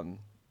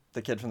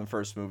the kid from the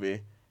first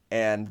movie.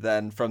 And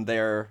then from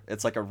there,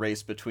 it's like a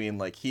race between,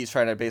 like, he's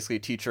trying to basically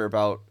teach her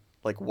about,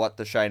 like, what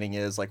the Shining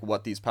is, like,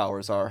 what these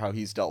powers are, how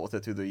he's dealt with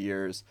it through the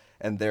years,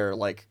 and they're,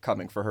 like,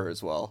 coming for her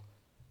as well.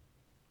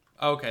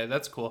 Okay,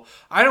 that's cool.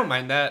 I don't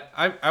mind that.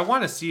 I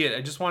want to see it.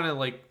 I just want to,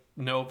 like,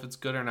 know if it's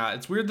good or not.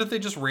 It's weird that they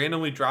just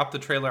randomly dropped the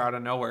trailer out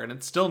of nowhere, and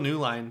it's still New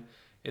Line.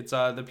 It's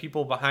the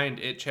people behind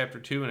It Chapter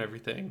 2 and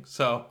everything.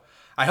 So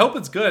I hope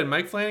it's good.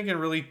 Mike Flanagan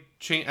really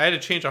changed. I had to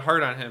change a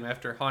heart on him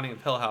after Haunting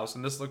of Hill House,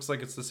 and this looks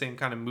like it's the same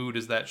kind of mood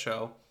as that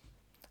show.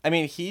 I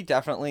mean, he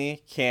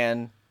definitely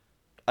can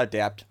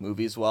adapt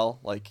movies well.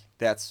 Like,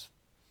 that's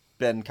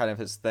been kind of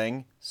his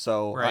thing.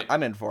 So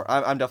I'm in for it.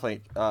 I'm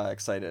definitely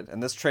excited.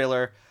 And this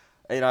trailer,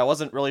 I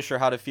wasn't really sure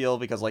how to feel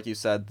because, like you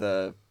said,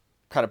 the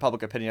kind of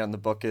public opinion on the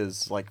book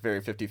is, like,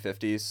 very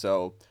 50-50.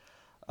 So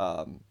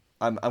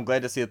I'm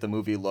glad to see that the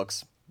movie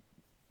looks,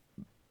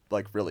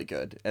 like, really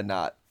good and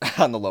not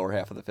on the lower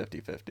half of the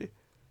 50-50.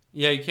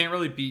 Yeah, you can't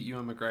really beat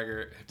Ewan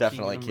McGregor.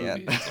 Definitely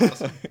can't. It's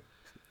awesome.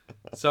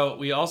 So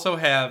we also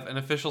have an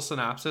official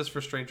synopsis for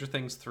Stranger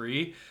Things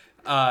 3.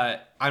 I'm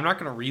not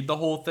going to read the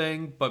whole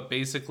thing, but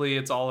basically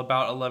it's all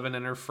about Eleven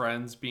and her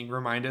friends being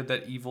reminded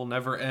that evil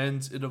never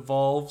ends, it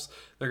evolves.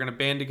 They're going to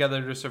band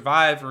together to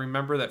survive and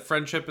remember that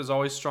friendship is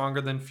always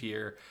stronger than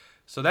fear.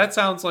 So that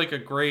sounds like a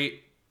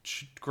great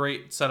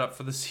setup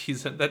for the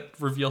season that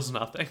reveals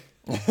nothing.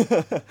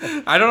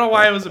 I don't know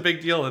why it was a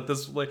big deal that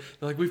this, like,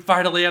 we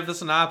finally have the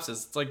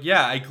synopsis. It's like,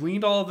 yeah, I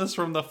gleaned all of this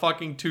from the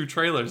fucking 2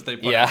 trailers they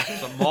put out.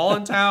 There's a mall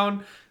in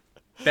town.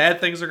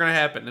 Bad things are going to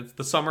happen. It's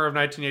the summer of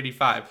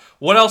 1985.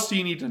 What else do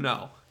you need to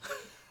know?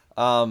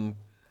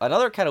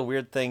 Another kind of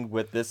weird thing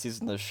with this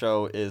season of the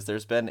show is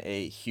there's been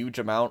a huge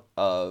amount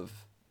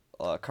of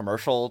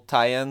commercial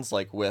tie-ins,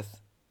 like,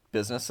 with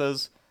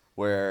businesses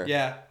where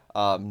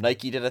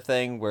Nike did a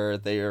thing where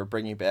they are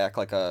bringing back,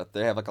 like,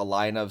 they have, like, a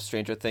line of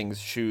Stranger Things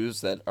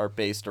shoes that are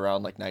based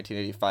around, like,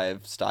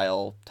 1985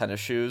 style tennis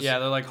shoes. Yeah,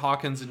 they're like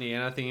Hawkins,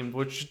 Indiana themed,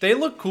 which they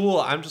look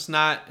cool. I'm just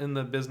not in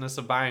the business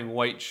of buying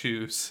white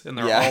shoes, and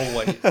they're all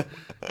white. And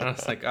I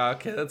was like,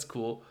 okay, that's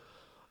cool.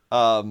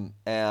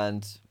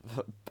 And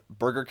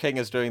Burger King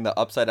is doing the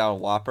upside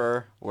down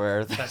Whopper,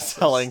 where they're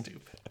selling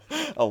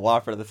a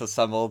Whopper that's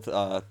assembled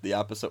the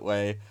opposite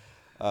way.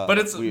 But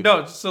it's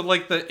so,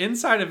 like, the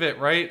inside of it,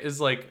 right,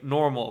 is, like,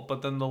 normal,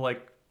 but then the,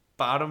 like,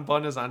 bottom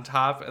bun is on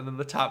top and then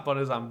the top bun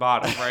is on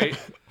bottom, right?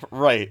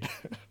 Right.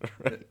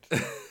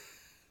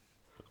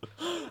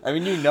 I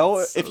mean,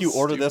 if you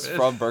order this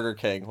from Burger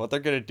King, what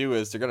they're going to do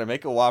is they're going to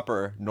make a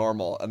Whopper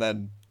normal and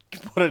then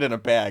put it in a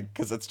bag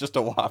because it's just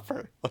a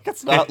Whopper. Like,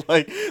 it's not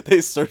like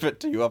they serve it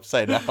to you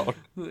upside down.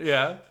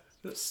 Yeah.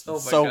 Oh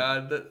my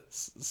God.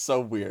 That's so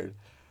weird.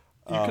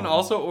 You can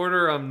also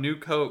order New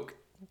Coke.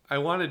 I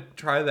want to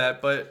try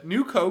that, but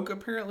New Coke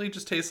apparently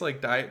just tastes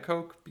like Diet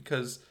Coke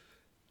because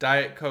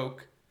Diet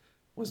Coke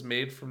was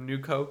made from New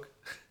Coke.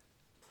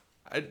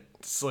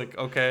 It's like,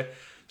 okay.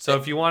 So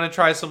if you want to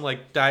try some,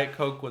 like, Diet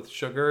Coke with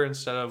sugar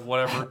instead of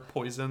whatever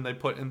poison they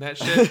put in that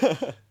shit,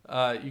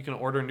 you can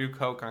order New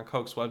Coke on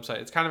Coke's website.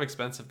 It's kind of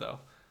expensive, though.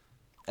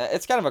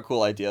 It's kind of a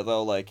cool idea,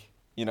 though. Like,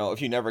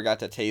 if you never got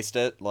to taste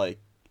it, like,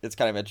 it's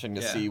kind of interesting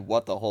to see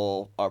what the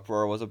whole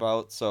uproar was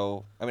about.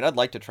 So, I mean, I'd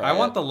like to try it. I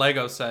want the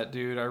Lego set,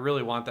 dude. I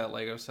really want that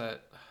Lego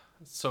set.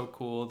 It's so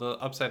cool. The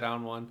upside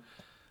down one.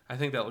 I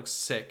think that looks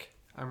sick.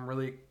 I'm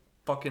really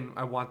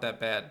I want that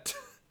bad.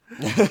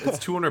 It's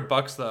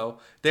 $200 though.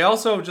 They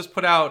also just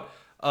put out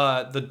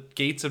the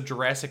Gates of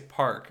Jurassic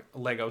Park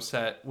Lego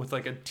set with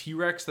like a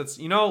T-Rex that's,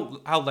 you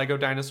know how Lego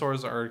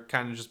dinosaurs are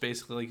kind of just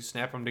basically like you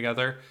snap them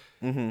together.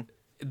 Mm-hmm.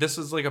 This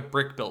is like a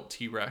brick built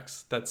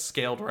T-Rex that's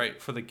scaled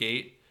right for the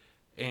gate,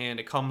 and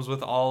it comes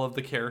with all of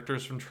the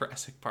characters from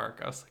Jurassic Park.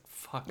 I was like,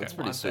 fuck, That's I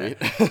pretty want sweet.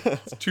 that.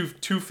 It's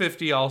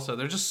 $250 also.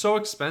 They're just so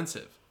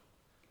expensive.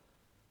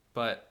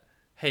 But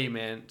hey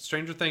man,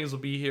 Stranger Things will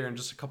be here in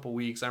just a couple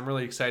weeks. I'm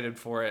really excited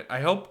for it.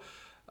 I hope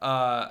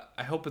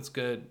it's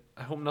good.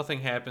 I hope nothing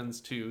happens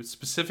to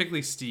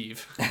specifically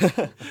Steve,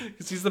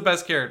 because he's the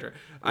best character.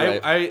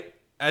 Right.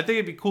 I think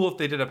it'd be cool if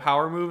they did a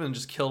power move and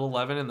just killed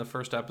 11 in the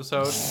first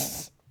episode.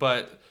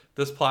 But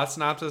this plot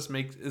synopsis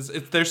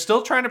they're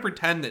still trying to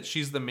pretend that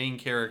she's the main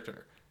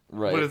character.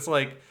 Right. But it's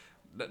like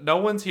no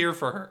one's here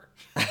for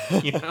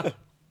her. You know?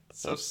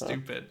 So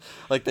stupid.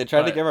 Like they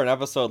tried to give her an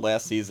episode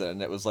last season,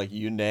 and it was like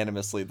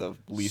unanimously the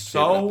least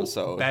favorite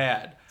episode.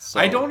 Bad. So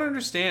I don't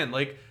understand.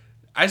 Like,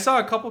 I saw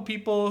a couple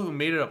people who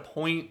made it a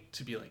point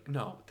to be like,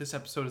 no, this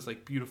episode is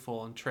like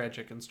beautiful and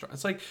tragic and strong.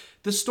 It's like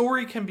the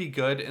story can be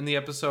good in the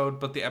episode,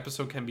 but the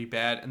episode can be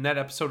bad, and that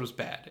episode was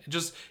bad.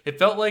 It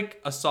felt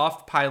like a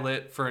soft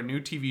pilot for a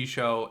new TV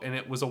show, and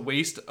it was a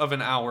waste of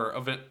an hour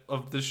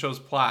of this show's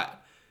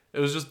plot. It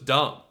was just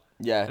dumb.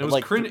 Yeah, and it was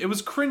like it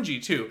was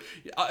cringy too.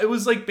 It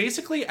was like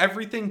basically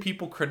everything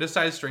people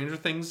criticize Stranger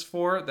Things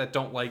for that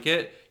don't like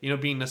it, you know,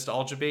 being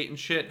nostalgia bait and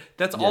shit.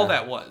 That's all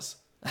that was.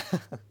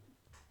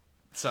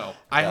 So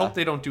I hope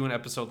they don't do an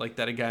episode like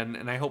that again,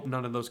 and I hope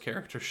none of those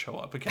characters show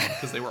up again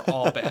because they were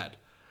all bad.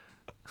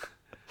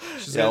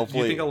 Do you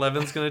think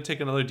Eleven's gonna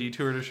take another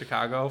detour to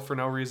Chicago for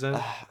no reason?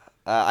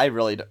 I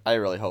really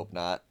hope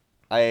not.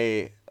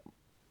 I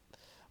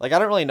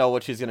don't really know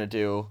what she's gonna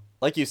do.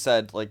 Like you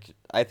said, like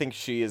I think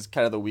she is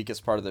kind of the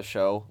weakest part of the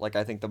show. Like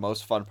I think the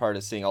most fun part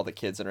is seeing all the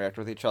kids interact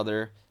with each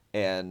other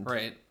and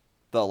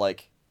the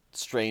like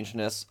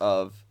strangeness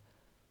of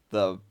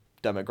the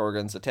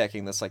Demogorgons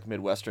attacking this like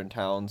Midwestern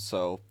town.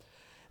 So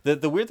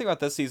the weird thing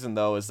about this season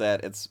though is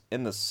that it's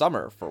in the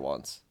summer for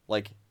once.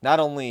 Like not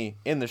only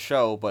in the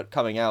show but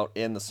coming out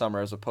in the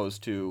summer as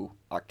opposed to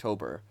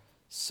October.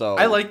 So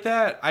I like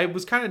that. I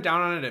was kind of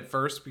down on it at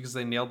first because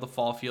they nailed the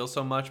fall feel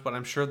so much, but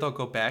I'm sure they'll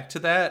go back to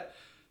that.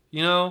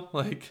 You know,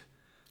 like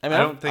I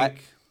mean,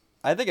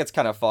 I think it's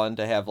kind of fun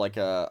to have like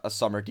a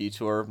summer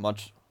detour,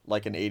 much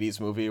like an 80s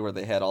movie where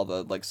they had all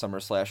the like summer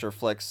slasher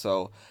flicks.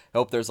 So I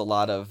hope there's a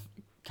lot of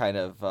kind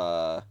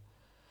of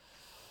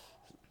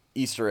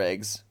Easter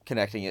eggs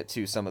connecting it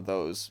to some of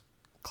those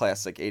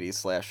classic 80s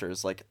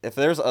slashers. Like if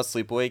there's a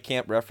sleepaway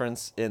camp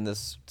reference in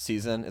this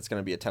season, it's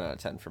going to be a 10 out of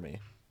 10 for me.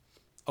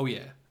 Oh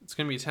yeah, it's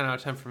going to be a 10 out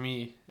of 10 for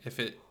me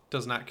if it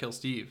does not kill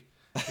Steve.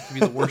 It could be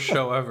the worst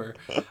show ever.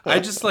 I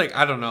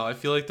don't know. I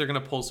feel like they're going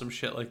to pull some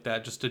shit like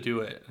that just to do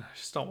it. I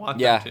just don't want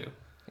them to.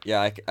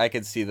 Yeah, I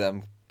could see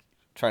them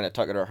trying to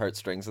tug at our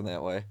heartstrings in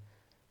that way.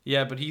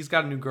 Yeah, but he's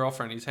got a new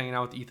girlfriend. He's hanging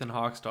out with Ethan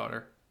Hawke's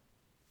daughter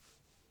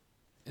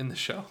in the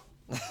show.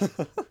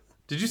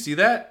 Did you see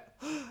that?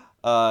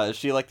 Is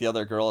she like the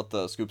other girl at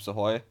the Scoops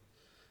Ahoy?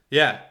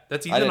 Yeah,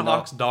 that's Ethan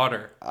Hawke's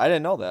daughter. I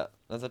didn't know that.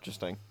 That's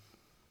interesting.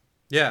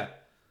 Yeah.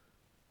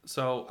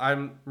 So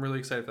I'm really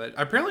excited for that.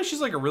 Apparently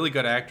she's like a really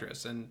good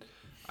actress, and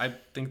I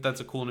think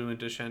that's a cool new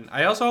addition.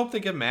 I also hope they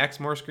give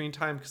Max more screen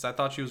time because I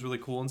thought she was really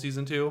cool in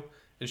season 2,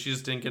 and she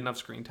just didn't get enough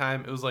screen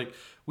time. It was like,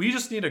 we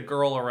just need a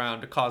girl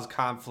around to cause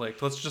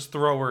conflict. Let's just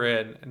throw her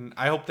in. And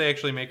I hope they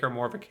actually make her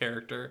more of a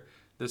character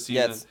this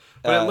season.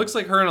 But it looks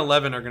like her and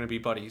 11 are going to be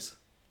buddies.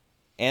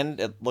 And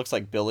it looks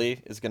like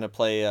Billy is going to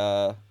play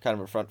kind of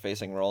a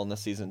front-facing role in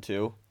this season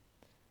too.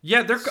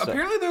 Yeah,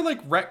 apparently they're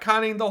like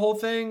retconning the whole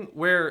thing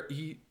where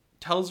he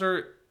tells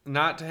her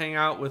not to hang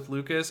out with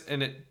Lucas,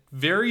 and it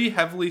very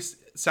heavily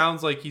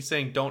sounds like he's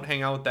saying don't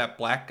hang out with that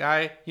black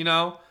guy, you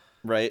know?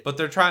 Right. But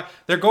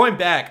they're going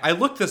back. I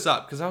looked this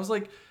up because I was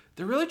like,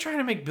 they're really trying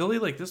to make Billy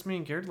like this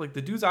main character. Like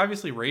the dude's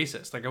obviously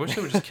racist. Like I wish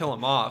they would just kill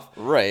him off.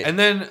 Right. And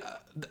then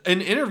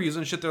in interviews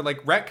and shit, they're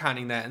like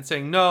retconning that and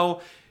saying,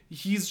 no,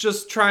 he's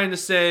just trying to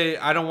say,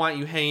 I don't want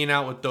you hanging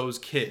out with those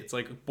kids,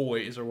 like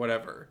boys or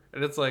whatever.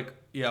 And it's like,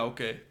 yeah,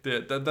 okay,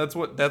 that's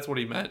what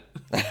he meant.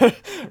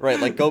 Right,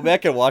 like go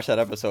back and watch that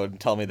episode and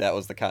tell me that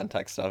was the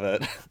context of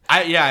it.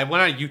 I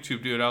went on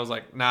YouTube, dude. I was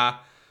like, nah,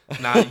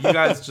 you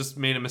guys just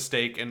made a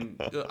mistake, and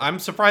I'm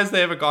surprised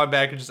they haven't gone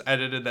back and just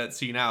edited that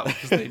scene out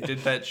because they did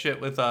that shit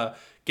with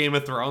Game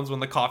of Thrones when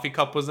the coffee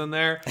cup was in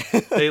there.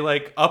 They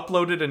like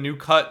uploaded a new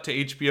cut to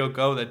HBO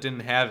Go that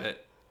didn't have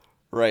it.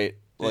 Right.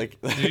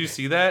 Did you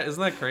see that?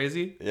 Isn't that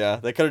crazy? Yeah,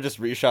 they could have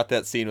just reshot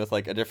that scene with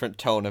like a different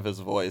tone of his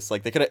voice.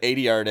 Like they could have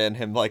ADR'd in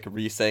him like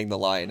re-saying the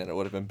line, and it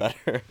would have been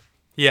better.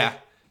 Yeah.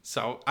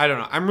 So I don't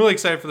know. I'm really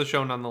excited for the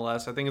show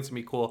nonetheless. I think it's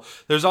gonna be cool.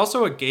 There's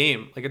also a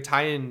game, like a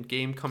tie-in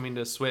game, coming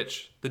to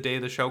Switch the day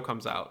the show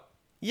comes out.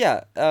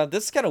 Yeah,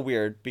 this is kind of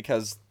weird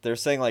because they're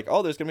saying like,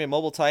 oh, there's gonna be a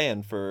mobile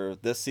tie-in for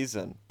this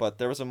season, but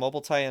there was a mobile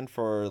tie-in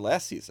for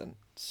last season.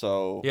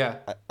 So Yeah.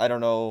 I don't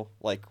know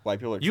like why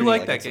people are You treating it like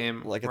like that it's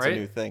game, like it's a right?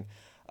 new thing.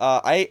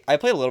 I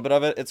played a little bit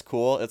of it. It's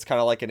cool. It's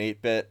kind of like an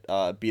 8-bit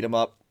beat 'em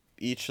up.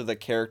 Each of the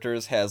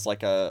characters has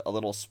like a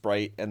little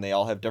sprite, and they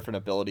all have different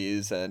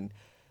abilities and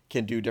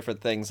can do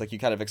different things. Like you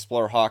kind of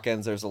explore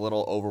Hawkins. There's a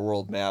little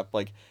overworld map.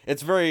 Like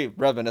it's very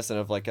reminiscent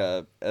of like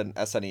an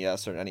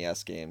SNES or an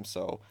NES game.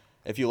 So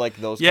if you like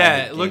those kind Yeah,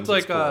 of it looked games,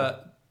 it's like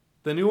cool.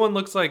 the new one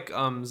looks like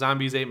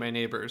Zombies Ate My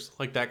Neighbors,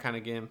 like that kind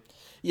of game.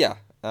 Yeah.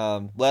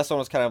 Last one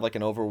was kind of like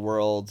an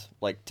overworld,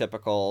 like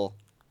typical,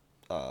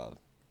 uh,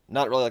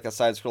 not really like a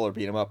side scroller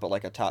beat 'em up, but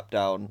like a top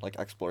down like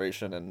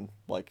exploration and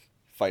like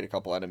fight a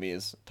couple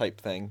enemies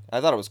type thing.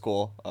 I thought it was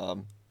cool.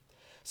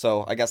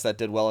 So I guess that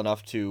did well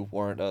enough to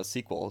warrant a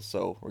sequel.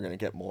 So we're gonna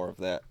get more of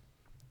that.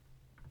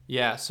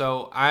 Yeah,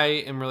 so I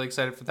am really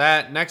excited for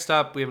that. Next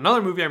up, we have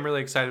another movie I'm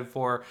really excited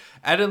for.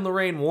 Ed and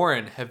Lorraine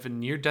Warren have a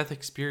near-death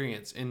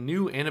experience in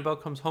new Annabelle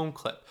Comes Home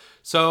clip.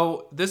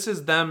 So this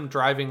is them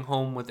driving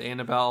home with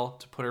Annabelle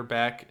to put her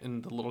back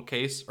in the little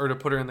case, or to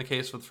put her in the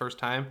case for the first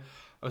time.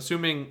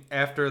 Assuming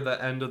after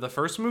the end of the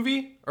first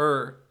movie,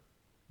 or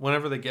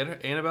whenever they get her,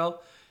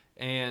 Annabelle,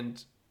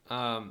 and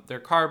their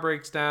car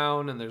breaks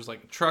down, and there's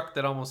like a truck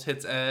that almost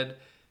hits Ed,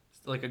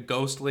 like a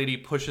ghost lady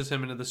pushes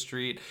him into the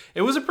street.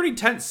 It was a pretty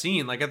tense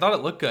scene. Like I thought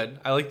it looked good.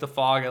 I like the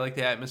fog. I like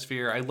the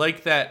atmosphere. I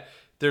like that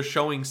they're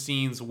showing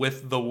scenes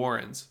with the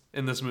Warrens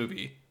in this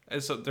movie.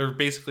 And so they're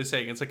basically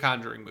saying it's a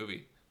Conjuring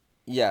movie.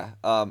 Yeah.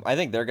 I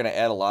think they're gonna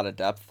add a lot of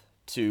depth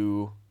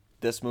to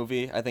this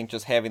movie. I think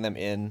just having them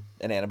in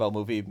an Annabelle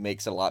movie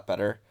makes it a lot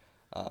better.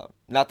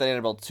 Not that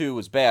Annabelle 2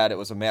 was bad, it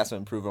was a massive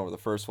improvement over the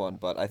first one,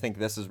 but I think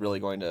this is really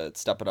going to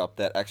step it up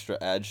that extra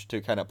edge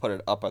to kind of put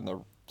it up on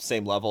the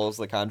same level as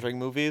the Conjuring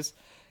movies.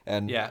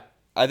 And Yeah.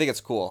 I think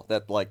it's cool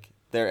that like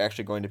they're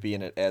actually going to be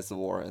in it as the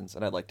Warrens,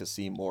 and I'd like to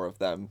see more of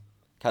them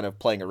kind of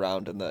playing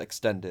around in the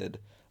extended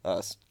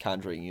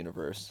Conjuring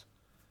universe.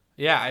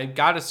 Yeah, I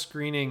got a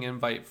screening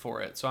invite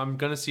for it, so I'm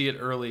gonna see it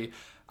early.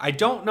 I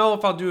don't know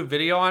if I'll do a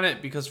video on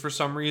it because for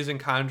some reason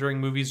Conjuring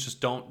movies just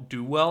don't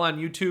do well on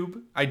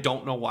YouTube. I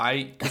don't know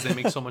why because they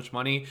make so much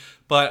money,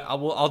 but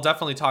I'll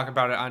definitely talk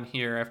about it on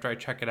here after I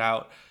check it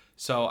out.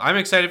 So I'm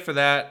excited for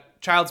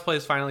that. Child's Play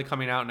is finally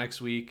coming out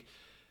next week,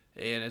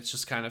 and it's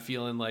just kind of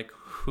feeling like,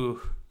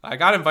 whew. I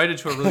got invited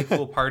to a really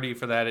cool party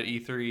for that at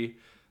E3.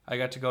 I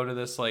got to go to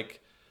this like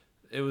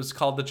it was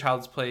called the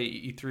Child's Play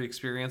E3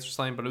 experience or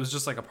something, but it was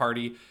just like a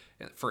party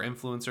for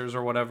influencers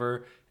or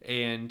whatever.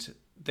 And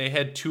they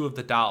had two of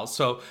the dolls.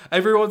 So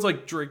everyone's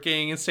like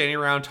drinking and standing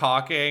around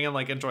talking and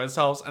like enjoying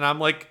themselves. And I'm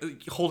like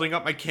holding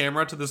up my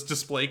camera to this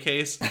display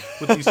case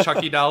with these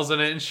Chucky dolls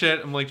in it and shit.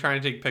 I'm like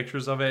trying to take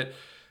pictures of it.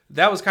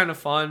 That was kind of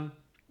fun.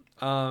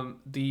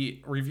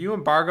 The review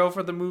embargo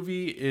for the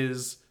movie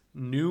is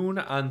noon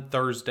on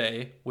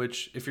Thursday,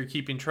 which, if you're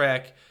keeping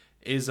track,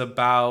 is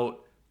about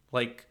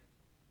like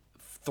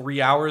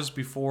 3 hours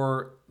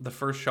before the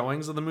first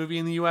showings of the movie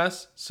in the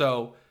U.S.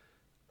 So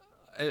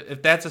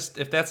if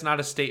that's not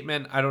a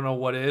statement, I don't know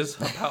what is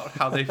about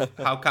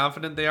how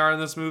confident they are in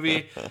this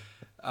movie.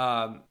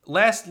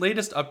 Latest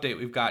update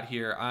we've got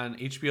here on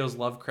HBO's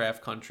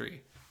Lovecraft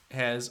Country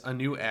has a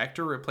new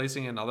actor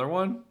replacing another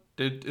one.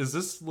 Is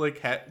this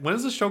like when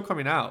is the show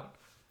coming out?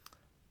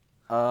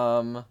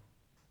 Um,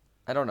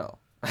 I don't know.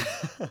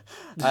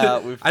 I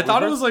we've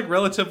thought it heard was like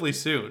relatively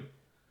soon.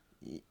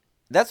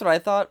 that's what I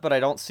thought, but I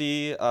don't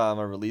see a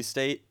release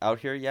date out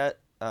here yet.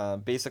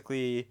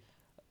 Basically,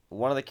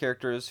 one of the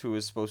characters who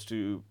was supposed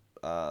to,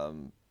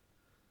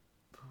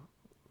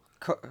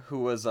 who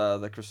was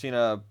the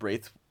Christina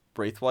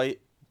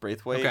Braithwaite,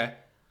 Okay.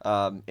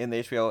 in the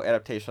HBO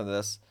adaptation of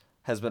this,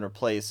 has been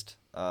replaced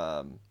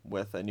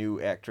with a new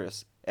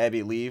actress,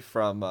 Abby Lee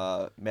from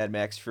Mad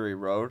Max Fury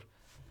Road,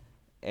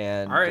 All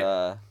and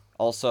right.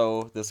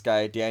 also this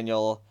guy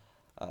Daniel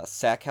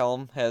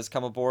Sackhelm has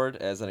come aboard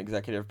as an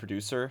executive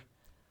producer.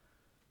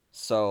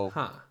 So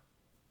Huh.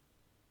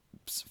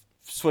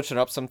 switching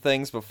up some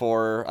things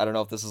before. I don't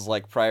know if this is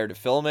like prior to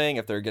filming,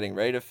 if they're getting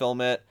ready to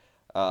film it,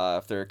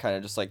 if they're kind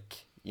of just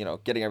like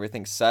getting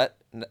everything set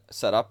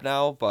up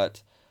now,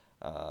 but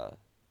uh,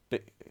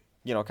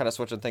 kind of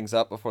switching things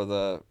up before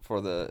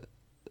the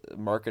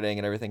marketing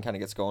and everything kind of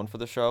gets going for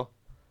the show.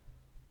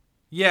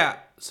 Yeah,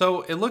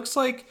 so it looks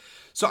like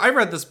I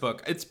read this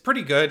book. It's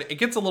pretty good. It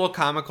gets a little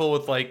comical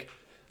with like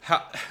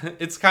how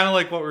it's kind of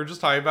like what we were just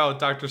talking about with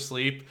Doctor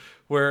Sleep,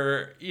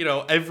 where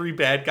every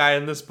bad guy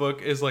in this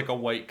book is like a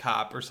white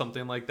cop or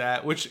something like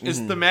that, which is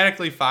Hmm.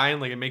 thematically fine,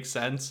 like it makes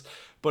sense,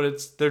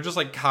 but they're just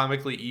like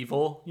comically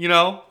evil,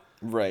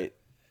 Right.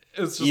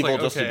 It's just Evil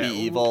like just to be okay,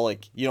 evil.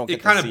 Like you don't it get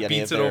to kind see of any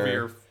of beats it over their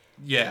your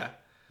yeah.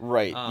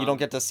 right. You don't Um,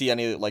 get to see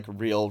any like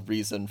real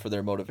reason for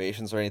their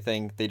motivations or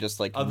anything. They just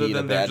like other need a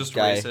than they're bad just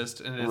guy. racist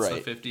and it's the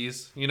Right.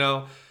 50s,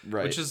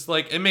 Right. which is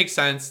like it makes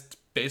sense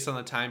based on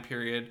the time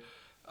period.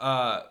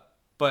 Uh,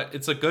 but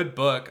it's a good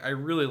book. I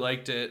really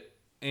liked it,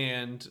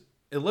 and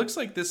it looks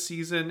like this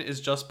season is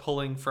just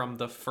pulling from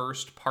the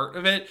first part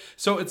of it.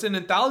 So it's an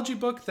anthology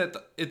book that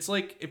it's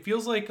like it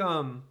feels like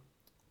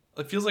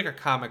a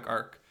comic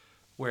arc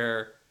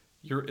where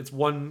it's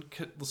one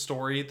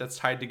story that's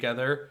tied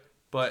together,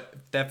 but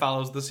that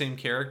follows the same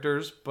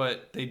characters,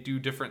 but they do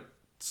different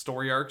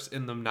story arcs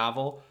in the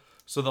novel.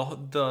 So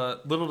the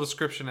little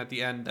description at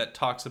the end that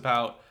talks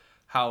about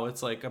how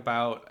it's like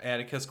about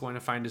Atticus going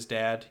to find his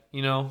dad,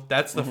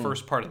 that's the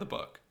first part of the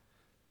book.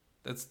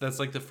 That's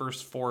like the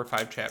first 4 or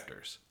 5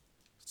 chapters.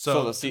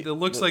 So it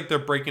looks like they're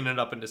breaking it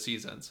up into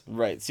seasons.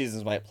 Right,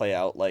 seasons might play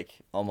out like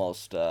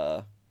almost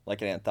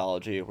like an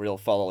anthology where you'll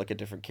follow like a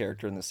different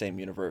character in the same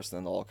universe, and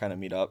then they'll all kind of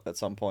meet up at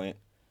some point.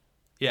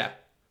 Yeah.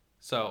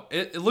 So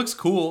it looks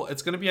cool.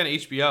 It's going to be on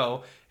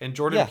HBO, and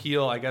Jordan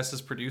Peele, I guess,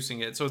 is producing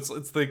it. So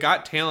it's they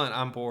got talent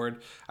on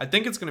board. I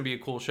think it's going to be a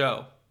cool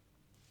show.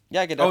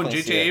 Yeah, I could definitely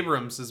and J.J.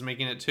 Abrams is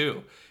making it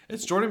too.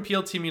 It's Jordan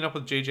Peele teaming up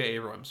with J.J.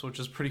 Abrams, which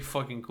is pretty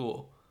fucking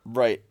cool.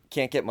 Right.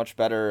 Can't get much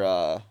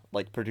better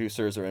like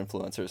producers or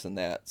influencers than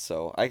that.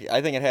 So I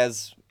think it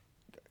has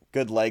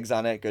good legs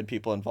on it, good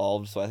people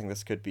involved. So I think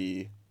this could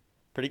be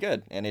pretty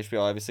good. And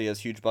HBO obviously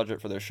has huge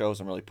budget for their shows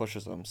and really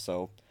pushes them.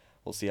 So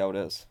we'll see how it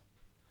is.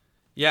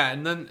 Yeah,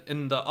 and then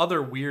in the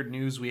other weird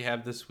news we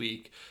have this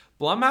week,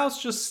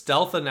 Blumhouse just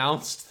stealth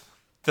announced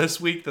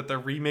this week that they're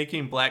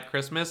remaking Black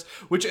Christmas,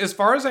 which as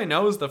far as I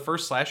know is the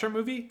first slasher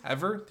movie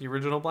ever, the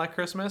original Black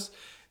Christmas.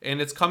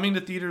 And it's coming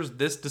to theaters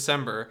this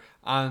December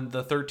on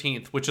the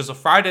 13th, which is a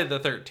Friday the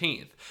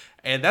 13th.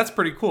 And that's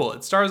pretty cool.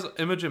 It stars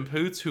Imogen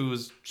Poots,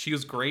 she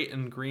was great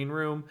in Green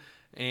Room.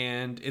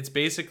 And it's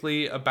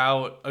basically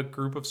about a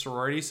group of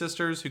sorority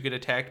sisters who get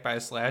attacked by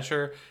a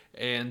slasher,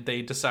 and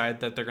they decide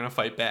that they're going to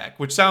fight back,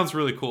 which sounds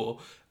really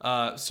cool.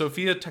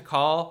 Sophia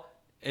Takal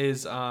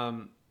is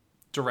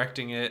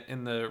directing it,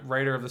 and the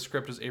writer of the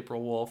script is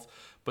April Wolf.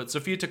 But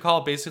Sophia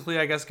Takal basically,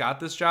 I guess,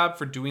 got this job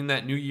for doing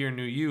that New Year,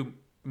 New You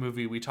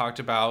movie we talked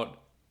about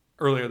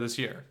earlier this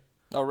year.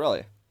 Oh,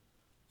 really?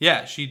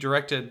 Yeah, she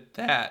directed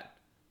that,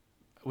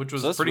 which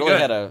was pretty really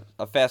good. Had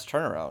a fast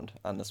turnaround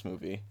on this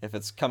movie. If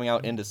it's coming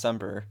out in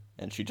December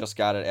and she just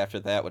got it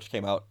after that, which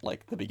came out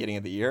like the beginning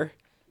of the year.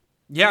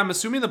 Yeah, I'm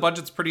assuming the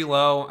budget's pretty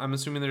low. I'm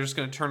assuming they're just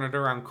going to turn it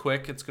around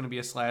quick. It's going to be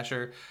a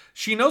slasher.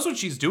 She knows what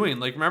she's doing.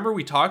 Like, remember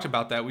we talked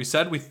about that. We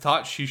said we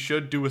thought she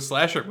should do a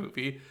slasher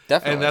movie.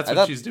 Definitely. And that's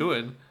what she's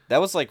doing.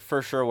 That was like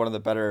for sure one of the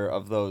better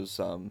of those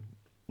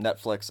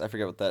Netflix. I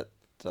forget what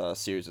that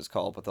series is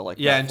called, but the like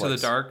Yeah, Netflix. Into the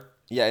Dark.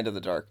 Yeah, Into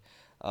the Dark.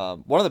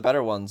 One of the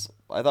better ones.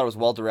 I thought it was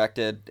well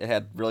directed. It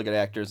had really good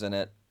actors in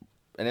it,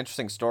 an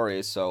interesting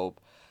story. So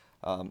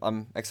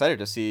I'm excited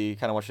to see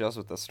kind of what she does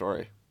with this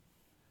story.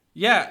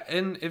 Yeah,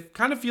 and it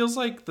kind of feels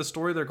like the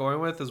story they're going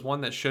with is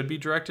one that should be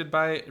directed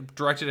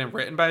and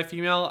written by a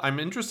female. I'm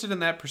interested in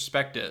that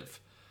perspective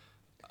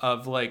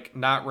of like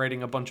not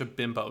writing a bunch of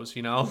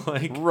bimbos,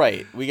 like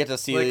right. We get to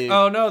see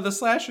oh no, the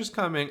slasher's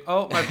coming.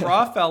 Oh, my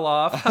bra fell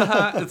off.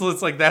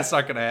 It's like that's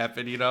not gonna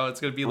happen.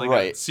 It's gonna be like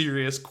a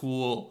serious,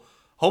 cool,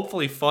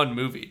 hopefully fun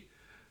movie.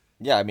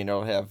 Yeah, I mean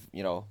it'll have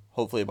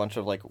hopefully a bunch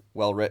of like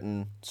well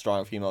written,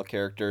 strong female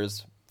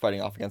characters fighting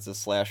off against this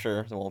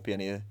slasher. There won't be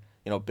any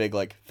big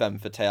like femme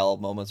fatale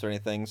moments or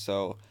anything.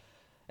 So,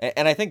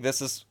 and I think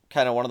this is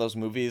kind of one of those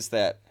movies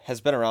that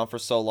has been around for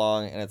so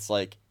long, and it's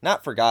like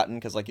not forgotten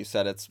because, like you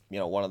said, it's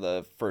one of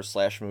the first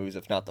slasher movies,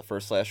 if not the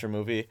first slasher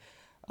movie.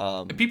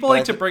 People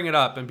like to bring it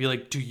up and be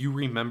like, "Do you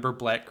remember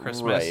Black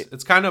Christmas?" Right.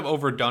 It's kind of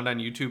overdone on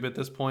YouTube at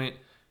this point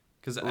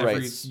because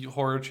every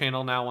horror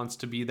channel now wants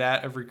to be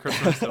that every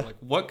Christmas. They're like,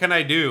 "What can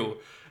I do?"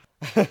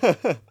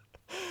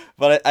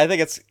 But I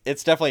think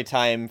it's definitely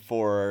time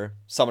for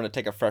someone to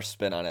take a fresh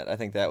spin on it. I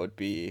think that would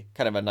be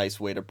kind of a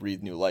nice way to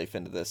breathe new life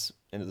into this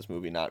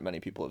movie not many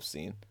people have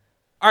seen.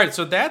 All right,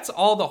 so that's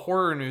all the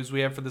horror news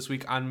we have for this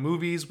week on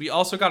movies. We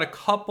also got a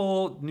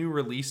couple new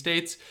release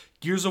dates.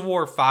 Gears of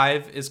War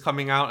 5 is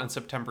coming out on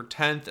September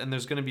 10th, and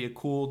there's going to be a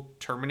cool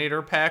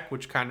Terminator pack,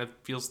 which kind of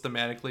feels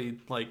thematically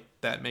like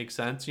that makes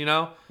sense,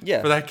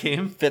 Yeah, for that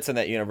game. Fits in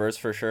that universe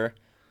for sure.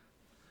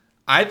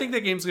 I think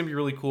that game's going to be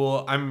really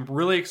cool. I'm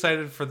really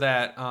excited for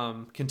that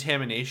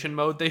contamination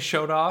mode they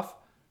showed off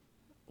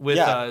with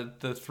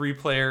the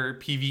 3-player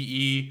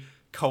PvE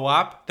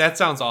co-op. That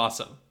sounds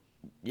awesome.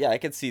 Yeah, I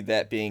could see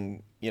that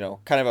being,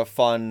 kind of a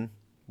fun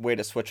way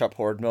to switch up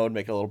horde mode,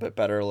 make it a little bit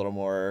better, a little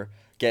more,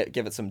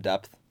 give it some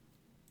depth.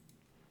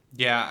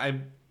 Yeah,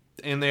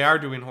 and they are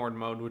doing horde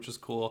mode, which is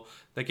cool.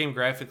 That game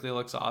graphically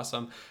looks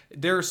awesome.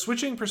 They're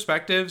switching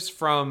perspectives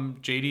from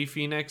JD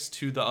Phoenix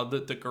to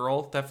the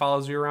girl that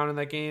follows you around in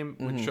that game,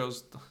 which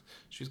shows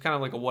she's kind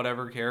of like a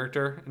whatever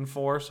character in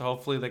 4, so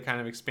hopefully they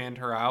kind of expand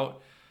her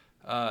out.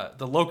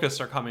 The Locusts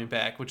are coming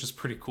back, which is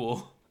pretty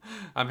cool.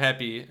 I'm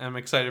happy. I'm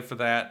excited for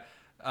that.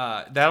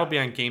 That'll be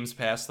on Games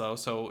Pass, though,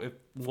 so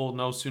we'll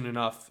know soon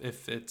enough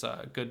if it's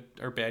a good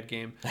or bad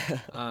game.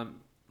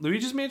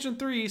 Luigi's Mansion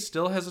 3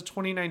 still has a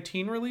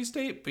 2019 release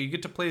date, but you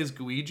get to play as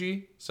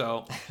Gooigi,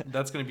 so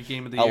that's going to be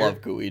Game of the Year. I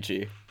love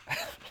Gooigi.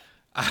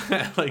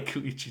 I like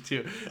Gooigi,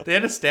 too. They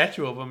had a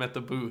statue of him at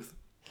the booth.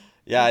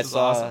 Yeah, I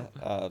saw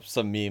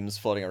some memes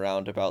floating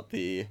around about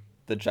the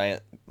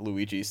giant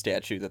Luigi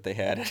statue that they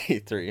had at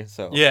E3,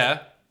 so yeah,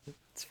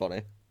 it's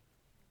funny.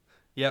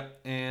 Yep,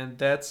 and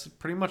that's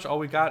pretty much all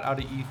we got out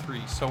of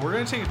E3. So we're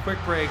going to take a quick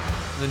break,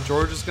 and then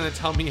George is going to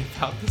tell me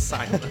about the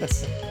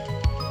silence.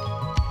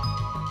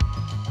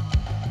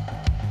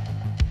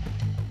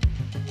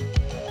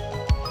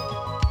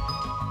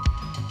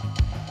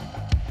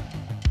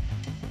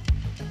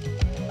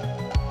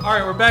 All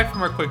right, we're back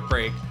from our quick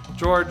break.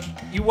 George,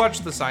 you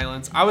watched The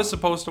Silence. I was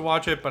supposed to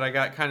watch it, but I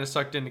got kind of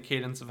sucked into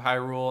Cadence of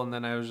Hyrule, and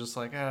then I was just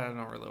like, I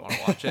don't really want to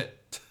watch it.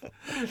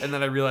 And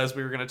then I realized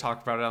we were going to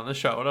talk about it on the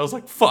show, and I was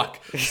like, fuck.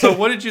 So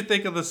what did you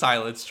think of The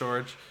Silence,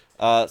 George?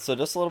 So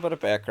just a little bit of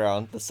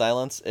background. The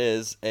Silence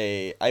is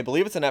I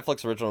believe it's a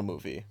Netflix original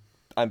movie.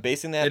 I'm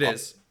basing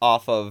that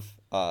off of,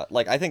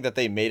 I think that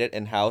they made it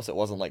in-house. It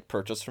wasn't,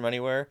 purchased from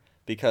anywhere,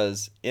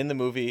 because in the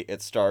movie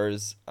it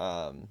stars,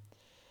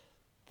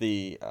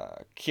 the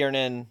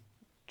Kiernan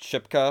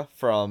Shipka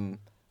from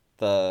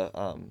the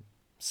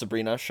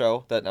Sabrina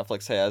show that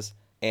Netflix has,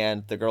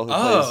 and the girl who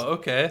plays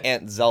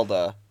Aunt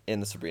Zelda in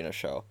the Sabrina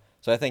show.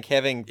 So I think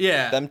having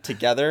them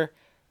together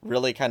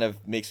really kind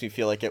of makes me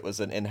feel like it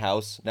was an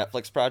in-house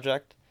Netflix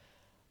project.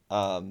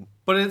 But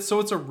it's a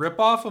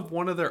ripoff of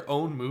one of their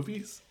own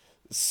movies?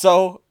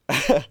 So,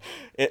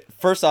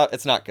 first off,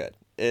 it's not good.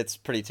 It's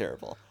pretty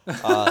terrible.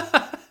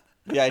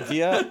 The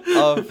idea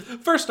of...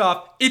 First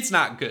off, it's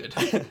not good.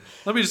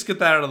 Let me just get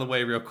that out of the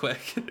way real quick.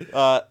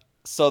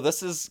 So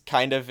this is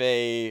kind of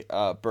a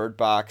Bird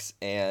Box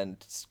and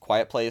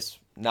Quiet Place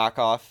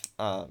knockoff.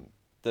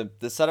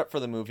 The setup for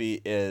the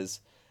movie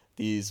is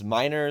these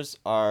miners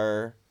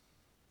are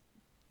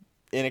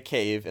in a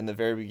cave in the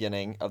very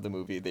beginning of the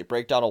movie. They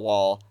break down a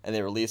wall and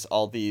they release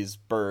all these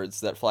birds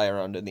that fly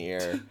around in the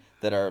air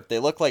they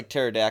look like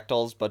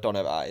pterodactyls but don't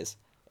have eyes.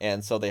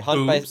 And so they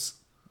hunt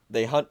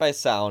by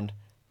sound.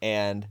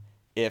 And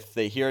if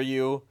they hear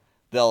you,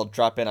 they'll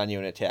drop in on you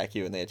and attack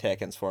you, and they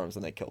attack in swarms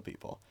and they kill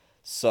people.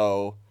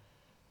 So,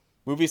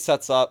 movie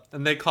sets up...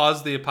 And they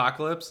cause the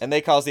apocalypse? And they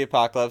cause the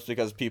apocalypse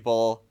because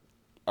people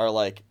are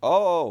like,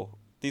 oh,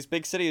 these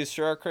big cities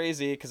sure are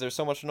crazy because there's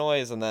so much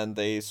noise, and then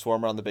they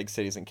swarm around the big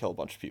cities and kill a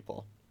bunch of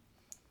people.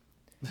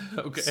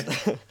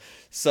 Okay.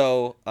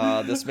 So,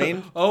 this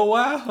main... Oh,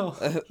 wow.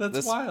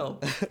 That's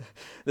wild.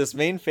 This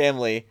main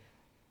family...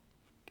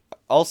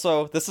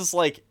 Also, this is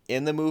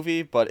in the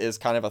movie, but is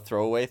kind of a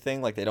throwaway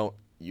thing. They don't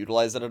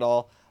utilize it at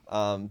all.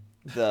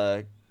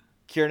 The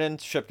Kiernan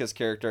Shipka's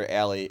character,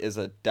 Allie, is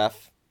a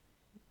deaf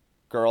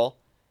girl.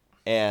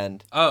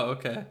 And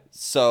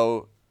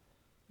so,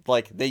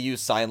 they use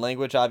sign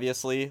language,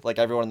 obviously.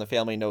 Everyone in the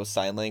family knows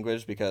sign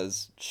language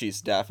because she's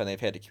deaf and they've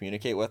had to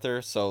communicate with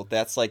her. So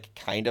that's,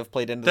 kind of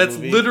played into the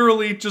movie. That's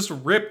literally just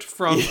ripped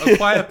from A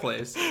Quiet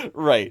Place.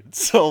 Right.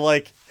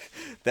 So,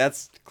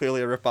 that's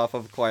clearly a ripoff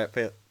of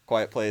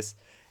Quiet Place.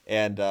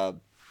 And,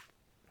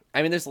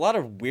 there's a lot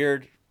of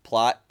weird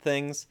plot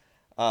things.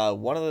 So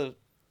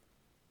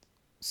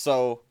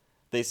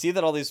they see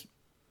that all these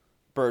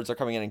birds are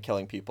coming in and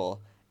killing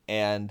people,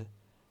 and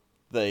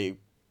the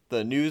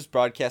news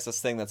broadcasts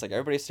this thing that's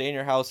everybody stay in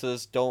your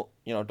houses, don't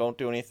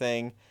do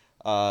anything,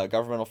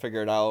 government will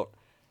figure it out,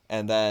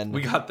 and then...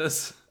 We got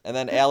this. And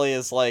then Allie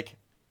is like,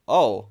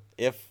 oh,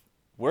 if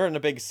we're in a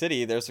big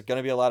city, there's going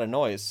to be a lot of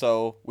noise,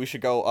 so we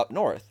should go up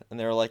north. And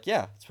they were like,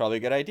 yeah, it's probably a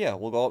good idea.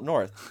 We'll go up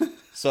north.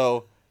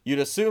 So you'd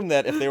assume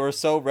that if they were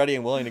so ready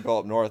and willing to go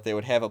up north, they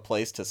would have a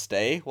place to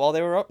stay while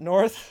they were up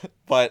north.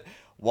 But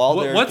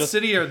what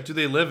city do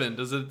they live in?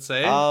 Does it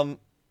say?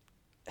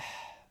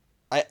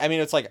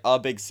 It's a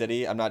big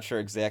city. I'm not sure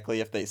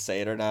exactly if they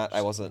say it or not.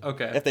 I wasn't.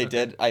 Okay. If they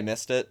did, I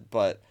missed it.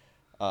 But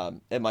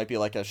it might be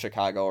a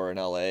Chicago or an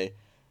LA.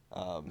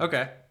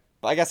 Okay.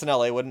 I guess in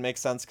LA wouldn't make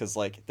sense because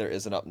there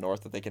isn't up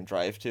north that they can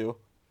drive to.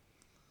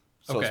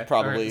 So it's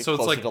probably so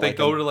it's they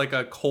go to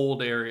a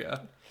cold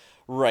area.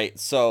 Right.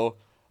 So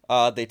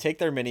they take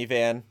their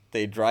minivan,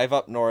 they drive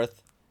up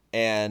north,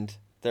 and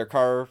their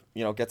car,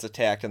 gets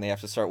attacked and they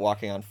have to start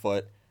walking on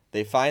foot.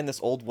 They find this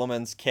old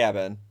woman's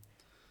cabin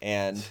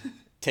and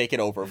take it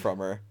over from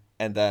her.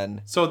 And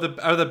then... So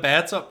are the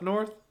bats up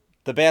north?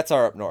 The bats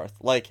are up north.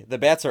 The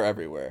bats are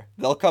everywhere.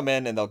 They'll come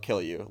in and they'll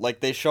kill you.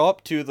 They show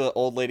up to the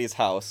old lady's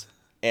house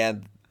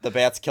and the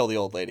bats kill the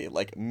old lady,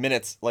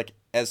 minutes,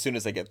 as soon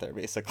as they get there,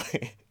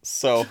 basically.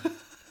 So...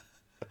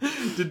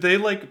 Did they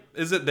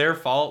is it their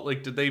fault?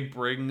 Did they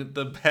bring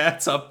the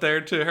bats up there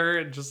to her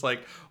and just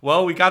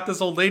well, we got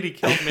this old lady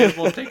killed, maybe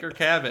we'll take her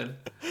cabin?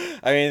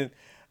 I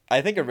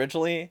think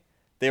originally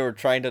they were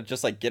trying to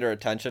just get her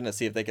attention to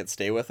see if they could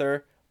stay with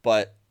her,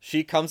 but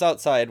she comes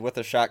outside with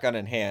a shotgun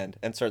in hand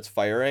and starts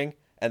firing,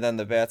 and then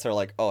the bats are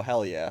like, oh,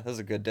 hell yeah, this is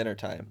a good dinner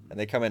time. And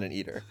they come in and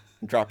eat her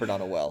and drop her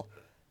down a well.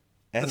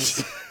 And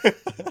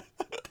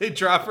They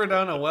drop her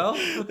down a well?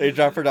 They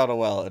drop her down a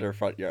well in her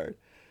front yard.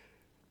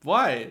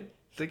 Why?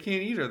 They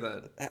can't eat her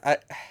then.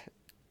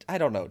 I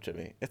don't know,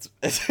 Jimmy.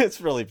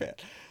 It's really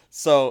bad.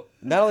 So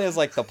not only is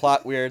the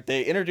plot weird,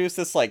 they introduce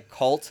this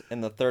cult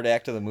in the third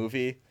act of the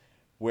movie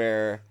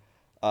where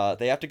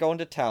they have to go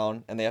into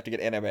town and they have to get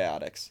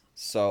antibiotics.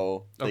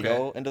 So they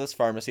go into this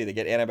pharmacy, they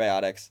get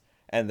antibiotics,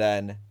 and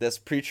then this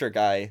preacher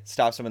guy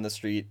stops them in the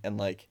street and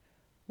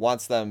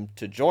wants them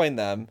to join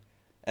them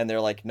And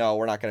they're like, no,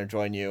 we're not going to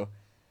join you.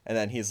 And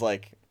then he's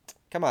like,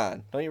 come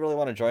on, don't you really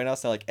want to join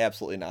us? And they're like,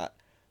 absolutely not.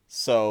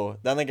 So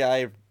then the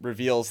guy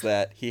reveals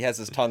that he has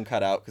his tongue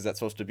cut out because that's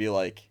supposed to be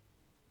like,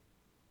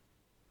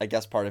 I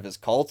guess, part of his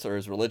cult or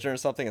his religion or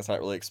something. It's not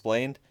really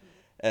explained.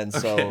 And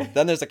so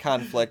then there's a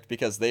conflict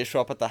because they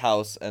show up at the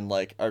house and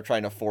like are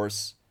trying to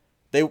force.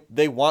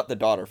 They want the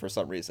daughter for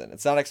some reason.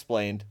 It's not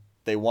explained.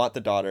 They want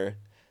the daughter.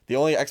 The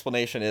only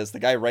explanation is the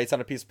guy writes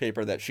on a piece of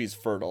paper that she's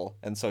fertile,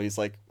 and so he's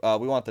like,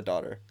 "We want the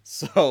daughter."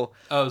 So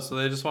so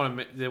they just want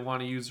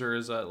to use her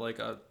as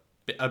a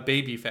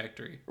baby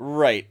factory,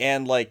 right,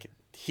 and like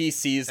he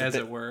sees as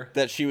it were,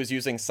 that she was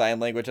using sign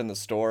language in the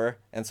store,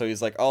 and so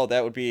he's like, "Oh,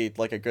 that would be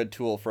like a good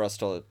tool for us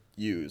to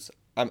use."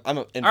 I'm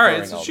inferring all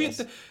right. So all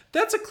this.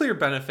 That's a clear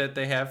benefit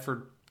they have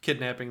for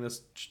kidnapping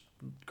this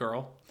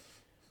girl.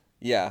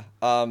 Yeah.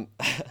 I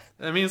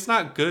mean, it's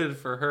not good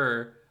for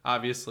her,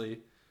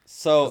 obviously.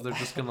 So they're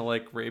just gonna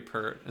like rape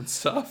her and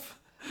stuff,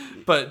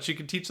 but she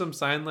could teach them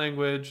sign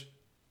language,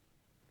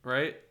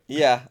 right?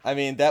 Yeah, I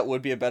mean that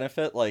would be a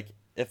benefit. Like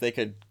if they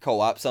could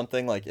co-op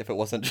something, like if it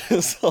wasn't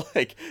just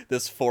like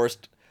this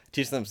forced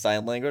teach them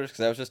sign language. Because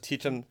I was just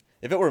teach them.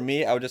 If it were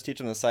me, I would just teach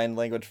them the sign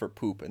language for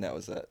poop, and that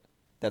was it.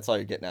 That's all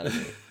you're getting out of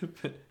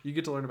me. You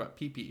get to learn about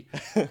pee pee.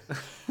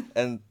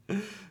 And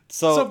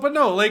so, but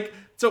no, like,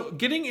 so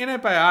getting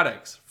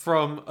antibiotics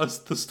from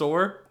the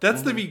store,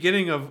 that's the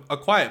beginning of A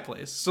Quiet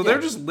Place. So they're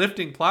just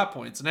lifting plot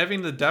points, and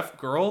having the deaf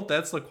girl,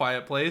 that's The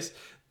Quiet Place.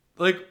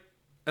 Like,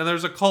 and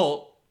there's a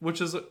cult, which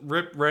is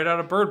ripped right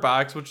out of Bird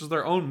Box, which is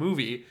their own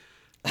movie.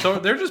 So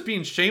they're just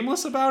being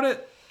shameless about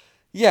it.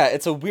 Yeah,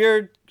 it's a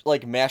weird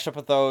like mashup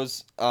of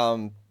those.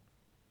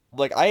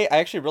 Like I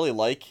actually really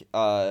like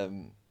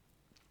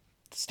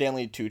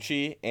Stanley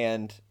Tucci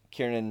and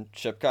Kiernan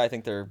Shipka. I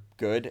think they're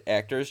good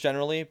actors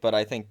generally, but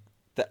I think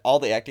that all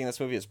the acting in this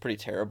movie is pretty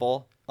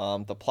terrible.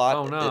 The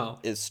plot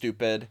is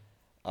stupid.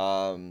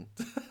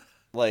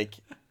 Like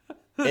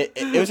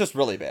it was just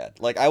really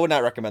bad. Like I would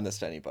not recommend this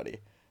to anybody.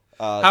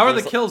 How are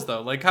the kills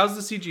though? Like how's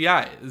the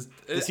CGI?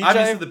 The CGI?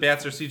 Obviously the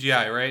bats are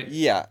CGI, right?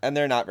 Yeah, and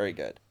they're not very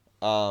good.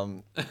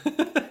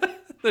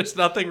 There's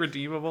nothing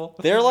redeemable.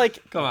 They're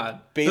like, come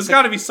on, there's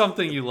got to be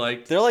something you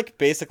liked. They're like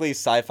basically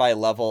sci-fi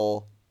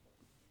level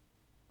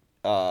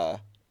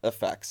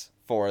effects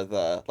for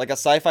the like a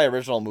sci-fi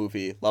original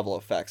movie level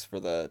effects for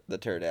the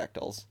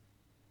pterodactyls.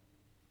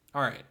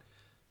 All right.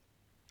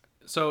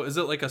 So is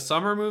it like a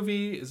summer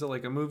movie? Is it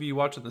like a movie you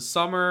watch in the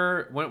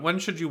summer? When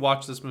should you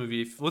watch this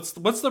movie? What's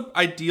the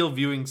ideal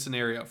viewing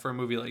scenario for a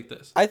movie like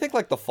this? I think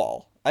like the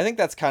fall. I think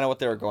that's kind of what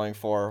they were going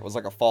for, was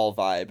like a fall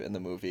vibe in the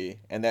movie,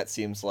 and that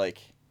seems like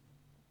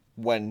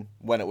when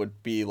it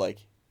would be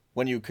like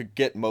when you could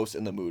get most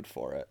in the mood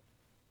for it.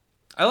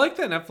 I like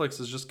that Netflix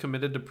is just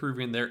committed to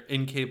proving they're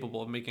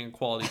incapable of making a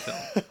quality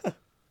film.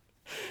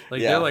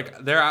 Like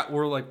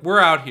we're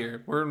out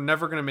here. We're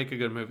never gonna make a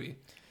good movie.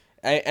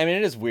 I mean,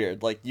 it is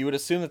weird. Like you would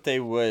assume that they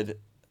would.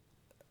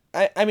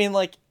 I mean,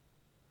 like,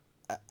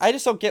 I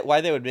just don't get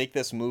why they would make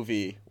this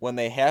movie when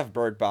they have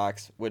Bird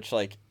Box, which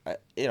like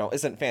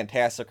isn't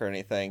fantastic or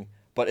anything,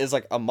 but is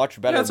like a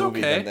much better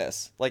movie than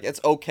this. Like it's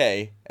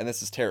okay, and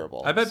this is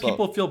terrible. I bet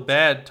people feel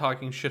bad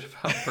talking shit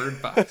about Bird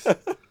Box.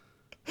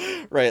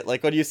 Right,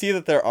 like when you see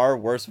that there are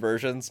worse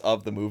versions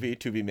of the movie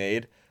to be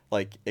made,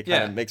 like it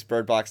kind of makes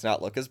Bird Box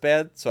not look as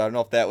bad. So I don't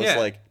know if that was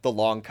like the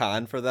long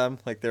con for them.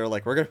 Like they were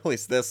like, we're gonna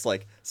release this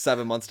like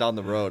 7 months down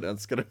the road, and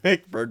it's gonna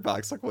make Bird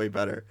Box look way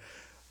better.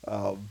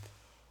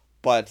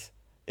 But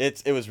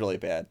it was really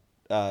bad.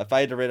 If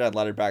I had to rate it on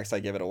Letterboxd,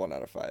 I'd give it a 1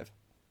 out of 5.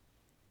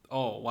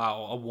 Oh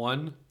wow, a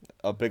 1?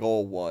 A big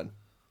old 1.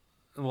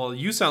 Well,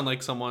 you sound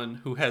like someone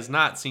who has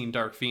not seen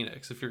Dark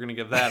Phoenix. If you're gonna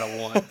give that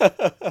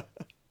a 1.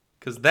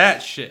 Because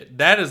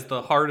that is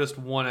the hardest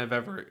one I've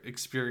ever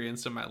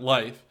experienced in my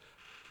life.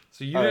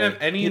 So you didn't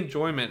have any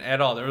enjoyment at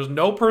all. There was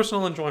no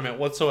personal enjoyment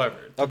whatsoever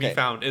to be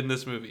found in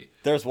this movie.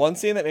 There's one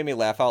scene that made me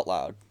laugh out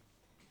loud.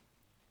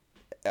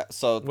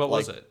 So what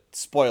was it?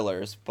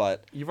 Spoilers,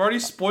 but... You've already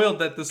spoiled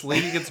that this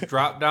lady gets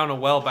dropped down a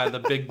well by the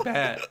big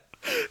bat.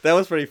 That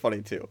was pretty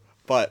funny too,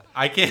 but...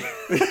 I can't...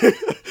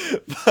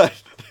 But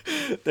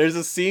there's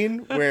a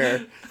scene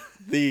where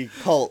the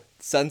cult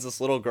sends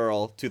this little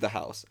girl to the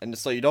house, and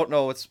so you don't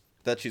know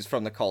that she's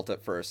from the cult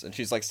at first, and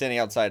she's like standing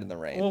outside in the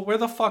rain. Well, where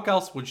the fuck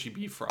else would she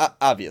be from?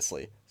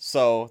 Obviously.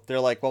 So they're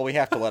like, well, we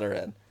have to let her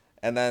in.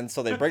 And then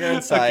so they bring her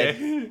inside,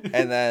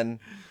 and then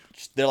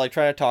they're like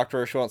trying to talk to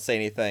her. She won't say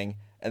anything.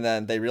 And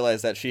then they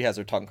realize that she has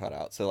her tongue cut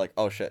out. So they're like,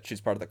 oh shit,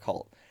 she's part of the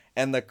cult.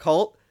 And the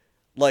cult,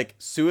 like,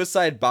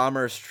 suicide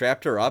bombers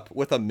strapped her up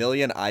with 1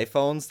 million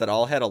iPhones that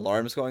all had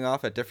alarms going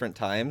off at different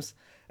times.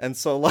 And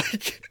so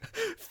like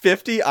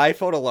 50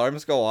 iPhone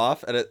alarms go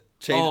off, and it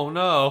changes. Oh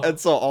no. And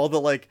so all the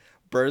like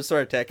birds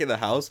start attacking the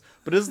house,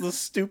 but it's the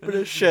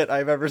stupidest shit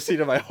I've ever seen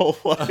in my whole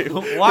life.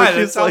 Why?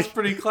 That sounds like,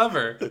 pretty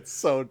clever. It's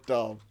so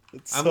dumb.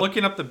 I'm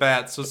looking up the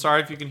bats, so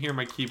sorry if you can hear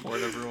my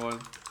keyboard, everyone.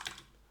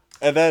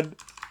 And then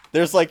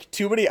there's like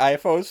too many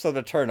iPhones for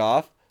them to turn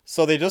off,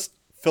 so they just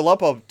fill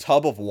up a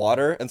tub of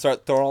water and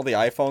start throwing all the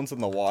iPhones in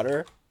the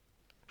water.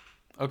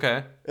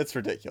 Okay. It's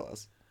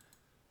ridiculous.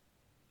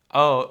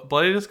 Oh,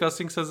 Bloody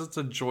Disgusting says it's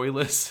a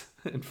joyless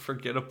and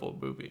forgettable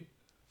movie.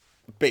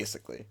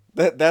 Basically,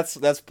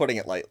 that's putting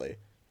it lightly.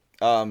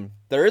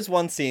 There is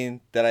one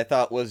scene that I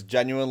thought was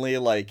genuinely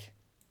like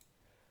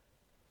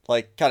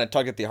kind of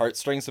tugged at the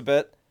heartstrings a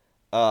bit.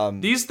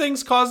 These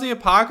things cause the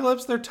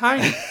apocalypse. They're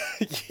tiny.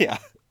 Yeah,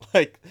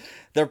 like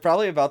they're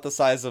probably about the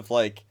size of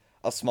like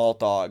a small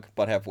dog,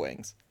 but have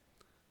wings.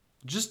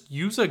 Just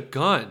use a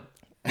gun.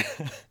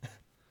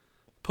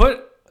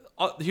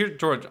 Here,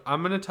 George.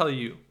 I'm gonna tell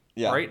you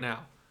right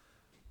now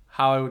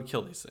how I would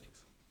kill these things.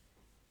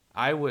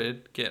 I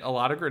would get a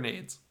lot of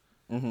grenades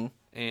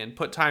and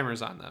put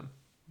timers on them,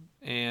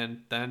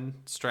 and then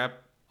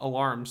strap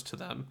alarms to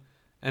them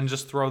and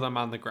just throw them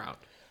on the ground.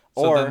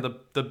 So then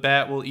the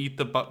bat will eat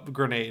the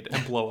grenade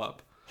and blow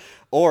up.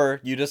 Or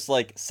you just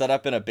like set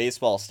up in a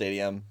baseball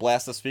stadium,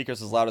 blast the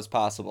speakers as loud as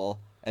possible,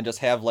 and just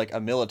have like a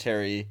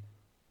military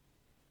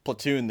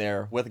platoon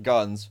there with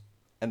guns,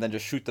 and then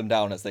just shoot them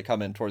down as they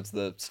come in towards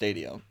the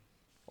stadium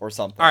or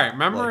something. All right,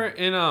 remember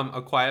in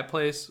A Quiet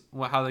Place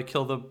how they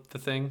kill the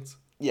things?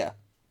 Yeah.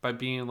 By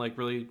being like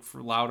really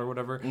loud or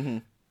whatever. Mm-hmm.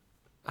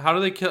 How do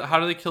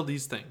they kill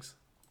these things?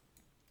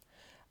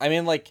 I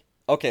mean, like,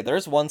 okay,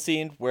 there's one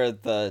scene where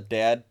the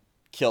dad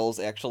kills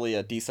actually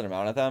a decent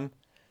amount of them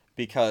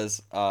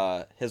because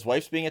his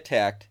wife's being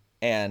attacked,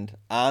 and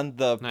on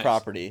the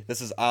property,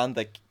 this is on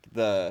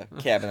the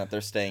cabin that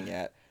they're staying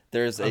at,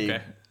 there's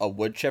a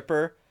wood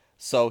chipper.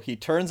 So he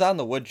turns on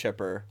the wood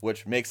chipper,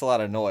 which makes a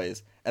lot of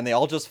noise, and they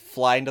all just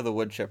fly into the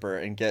wood chipper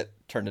and get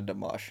turned into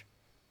mush.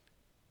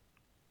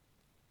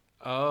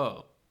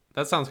 Oh,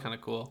 that sounds kind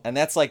of cool. And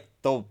that's like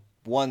the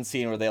one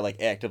scene where they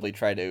like actively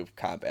try to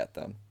combat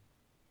them.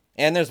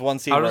 And there's one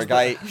scene where a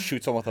guy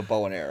shoots one with a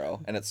bow and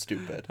arrow, and it's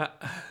stupid.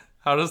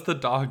 How does the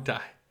dog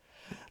die?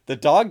 The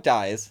dog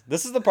dies.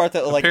 This is the part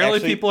that like apparently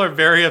people are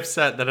very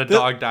upset that a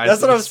dog dies.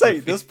 That's what I'm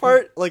saying. This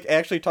part like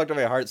actually tugged at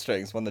my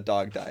heartstrings when the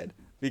dog died,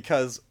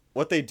 because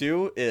what they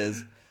do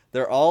is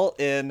they're all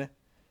in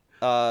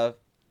the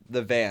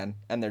van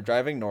and they're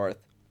driving north,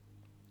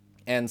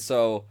 and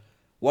so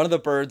one of the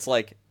birds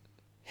like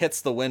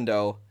hits the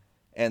window,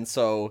 and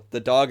so the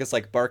dog is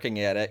like barking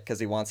at it because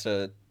he wants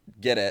to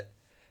get it.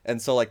 And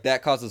so, like,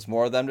 that causes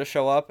more of them to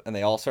show up, and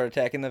they all start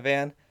attacking the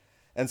van.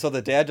 And so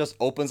the dad just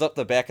opens up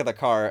the back of the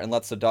car and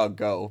lets the dog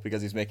go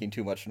because he's making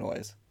too much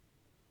noise.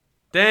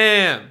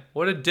 Damn,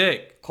 what a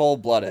dick.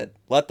 Cold-blooded.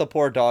 Let the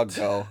poor dog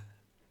go.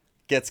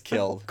 Gets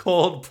killed.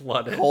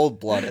 Cold-blooded.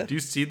 Cold-blooded. Do you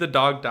see the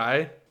dog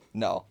die?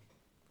 No,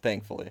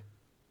 thankfully.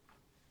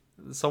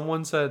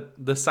 Someone said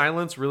the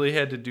silence really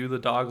had to do the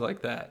dog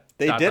like that.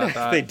 They did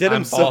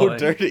him so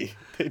dirty.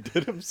 They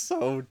did him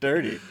so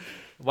dirty.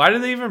 Why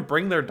did they even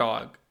bring their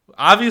dog?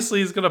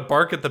 Obviously, he's gonna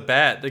bark at the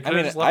bat. They could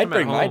have just left him at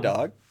home. I'd bring my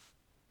dog.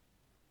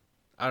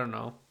 I don't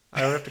know.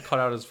 I would have to cut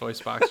out his voice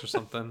box or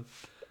something.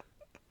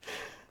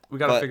 We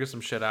gotta figure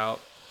some shit out.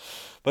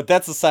 But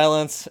that's The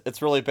Silence.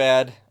 It's really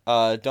bad.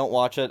 Don't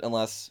watch it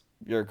unless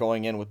you're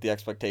going in with the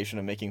expectation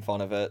of making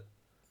fun of it.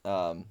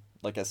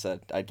 Like I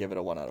said, I'd give it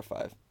a 1 out of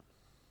 5.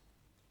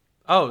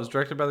 Oh, it was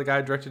directed by the guy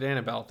who directed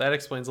Annabelle. That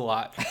explains a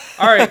lot.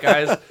 All right,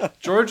 guys.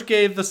 George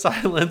gave The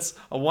Silence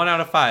a 1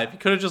 out of 5. He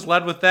could have just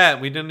led with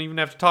that. We didn't even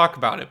have to talk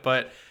about it.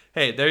 But,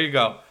 hey, there you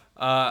go.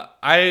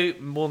 I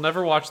will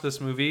never watch this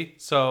movie,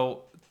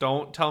 so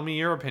don't tell me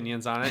your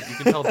opinions on it. You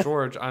can tell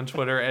George on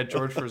Twitter at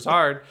George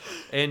Verzard,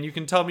 and you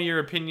can tell me your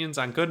opinions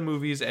on good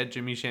movies at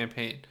Jimmy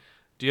Champagne.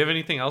 Do you have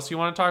anything else you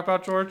want to talk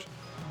about, George?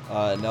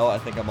 No, I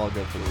think I'm all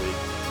good for the week.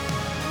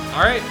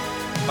 All right.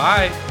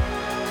 Bye.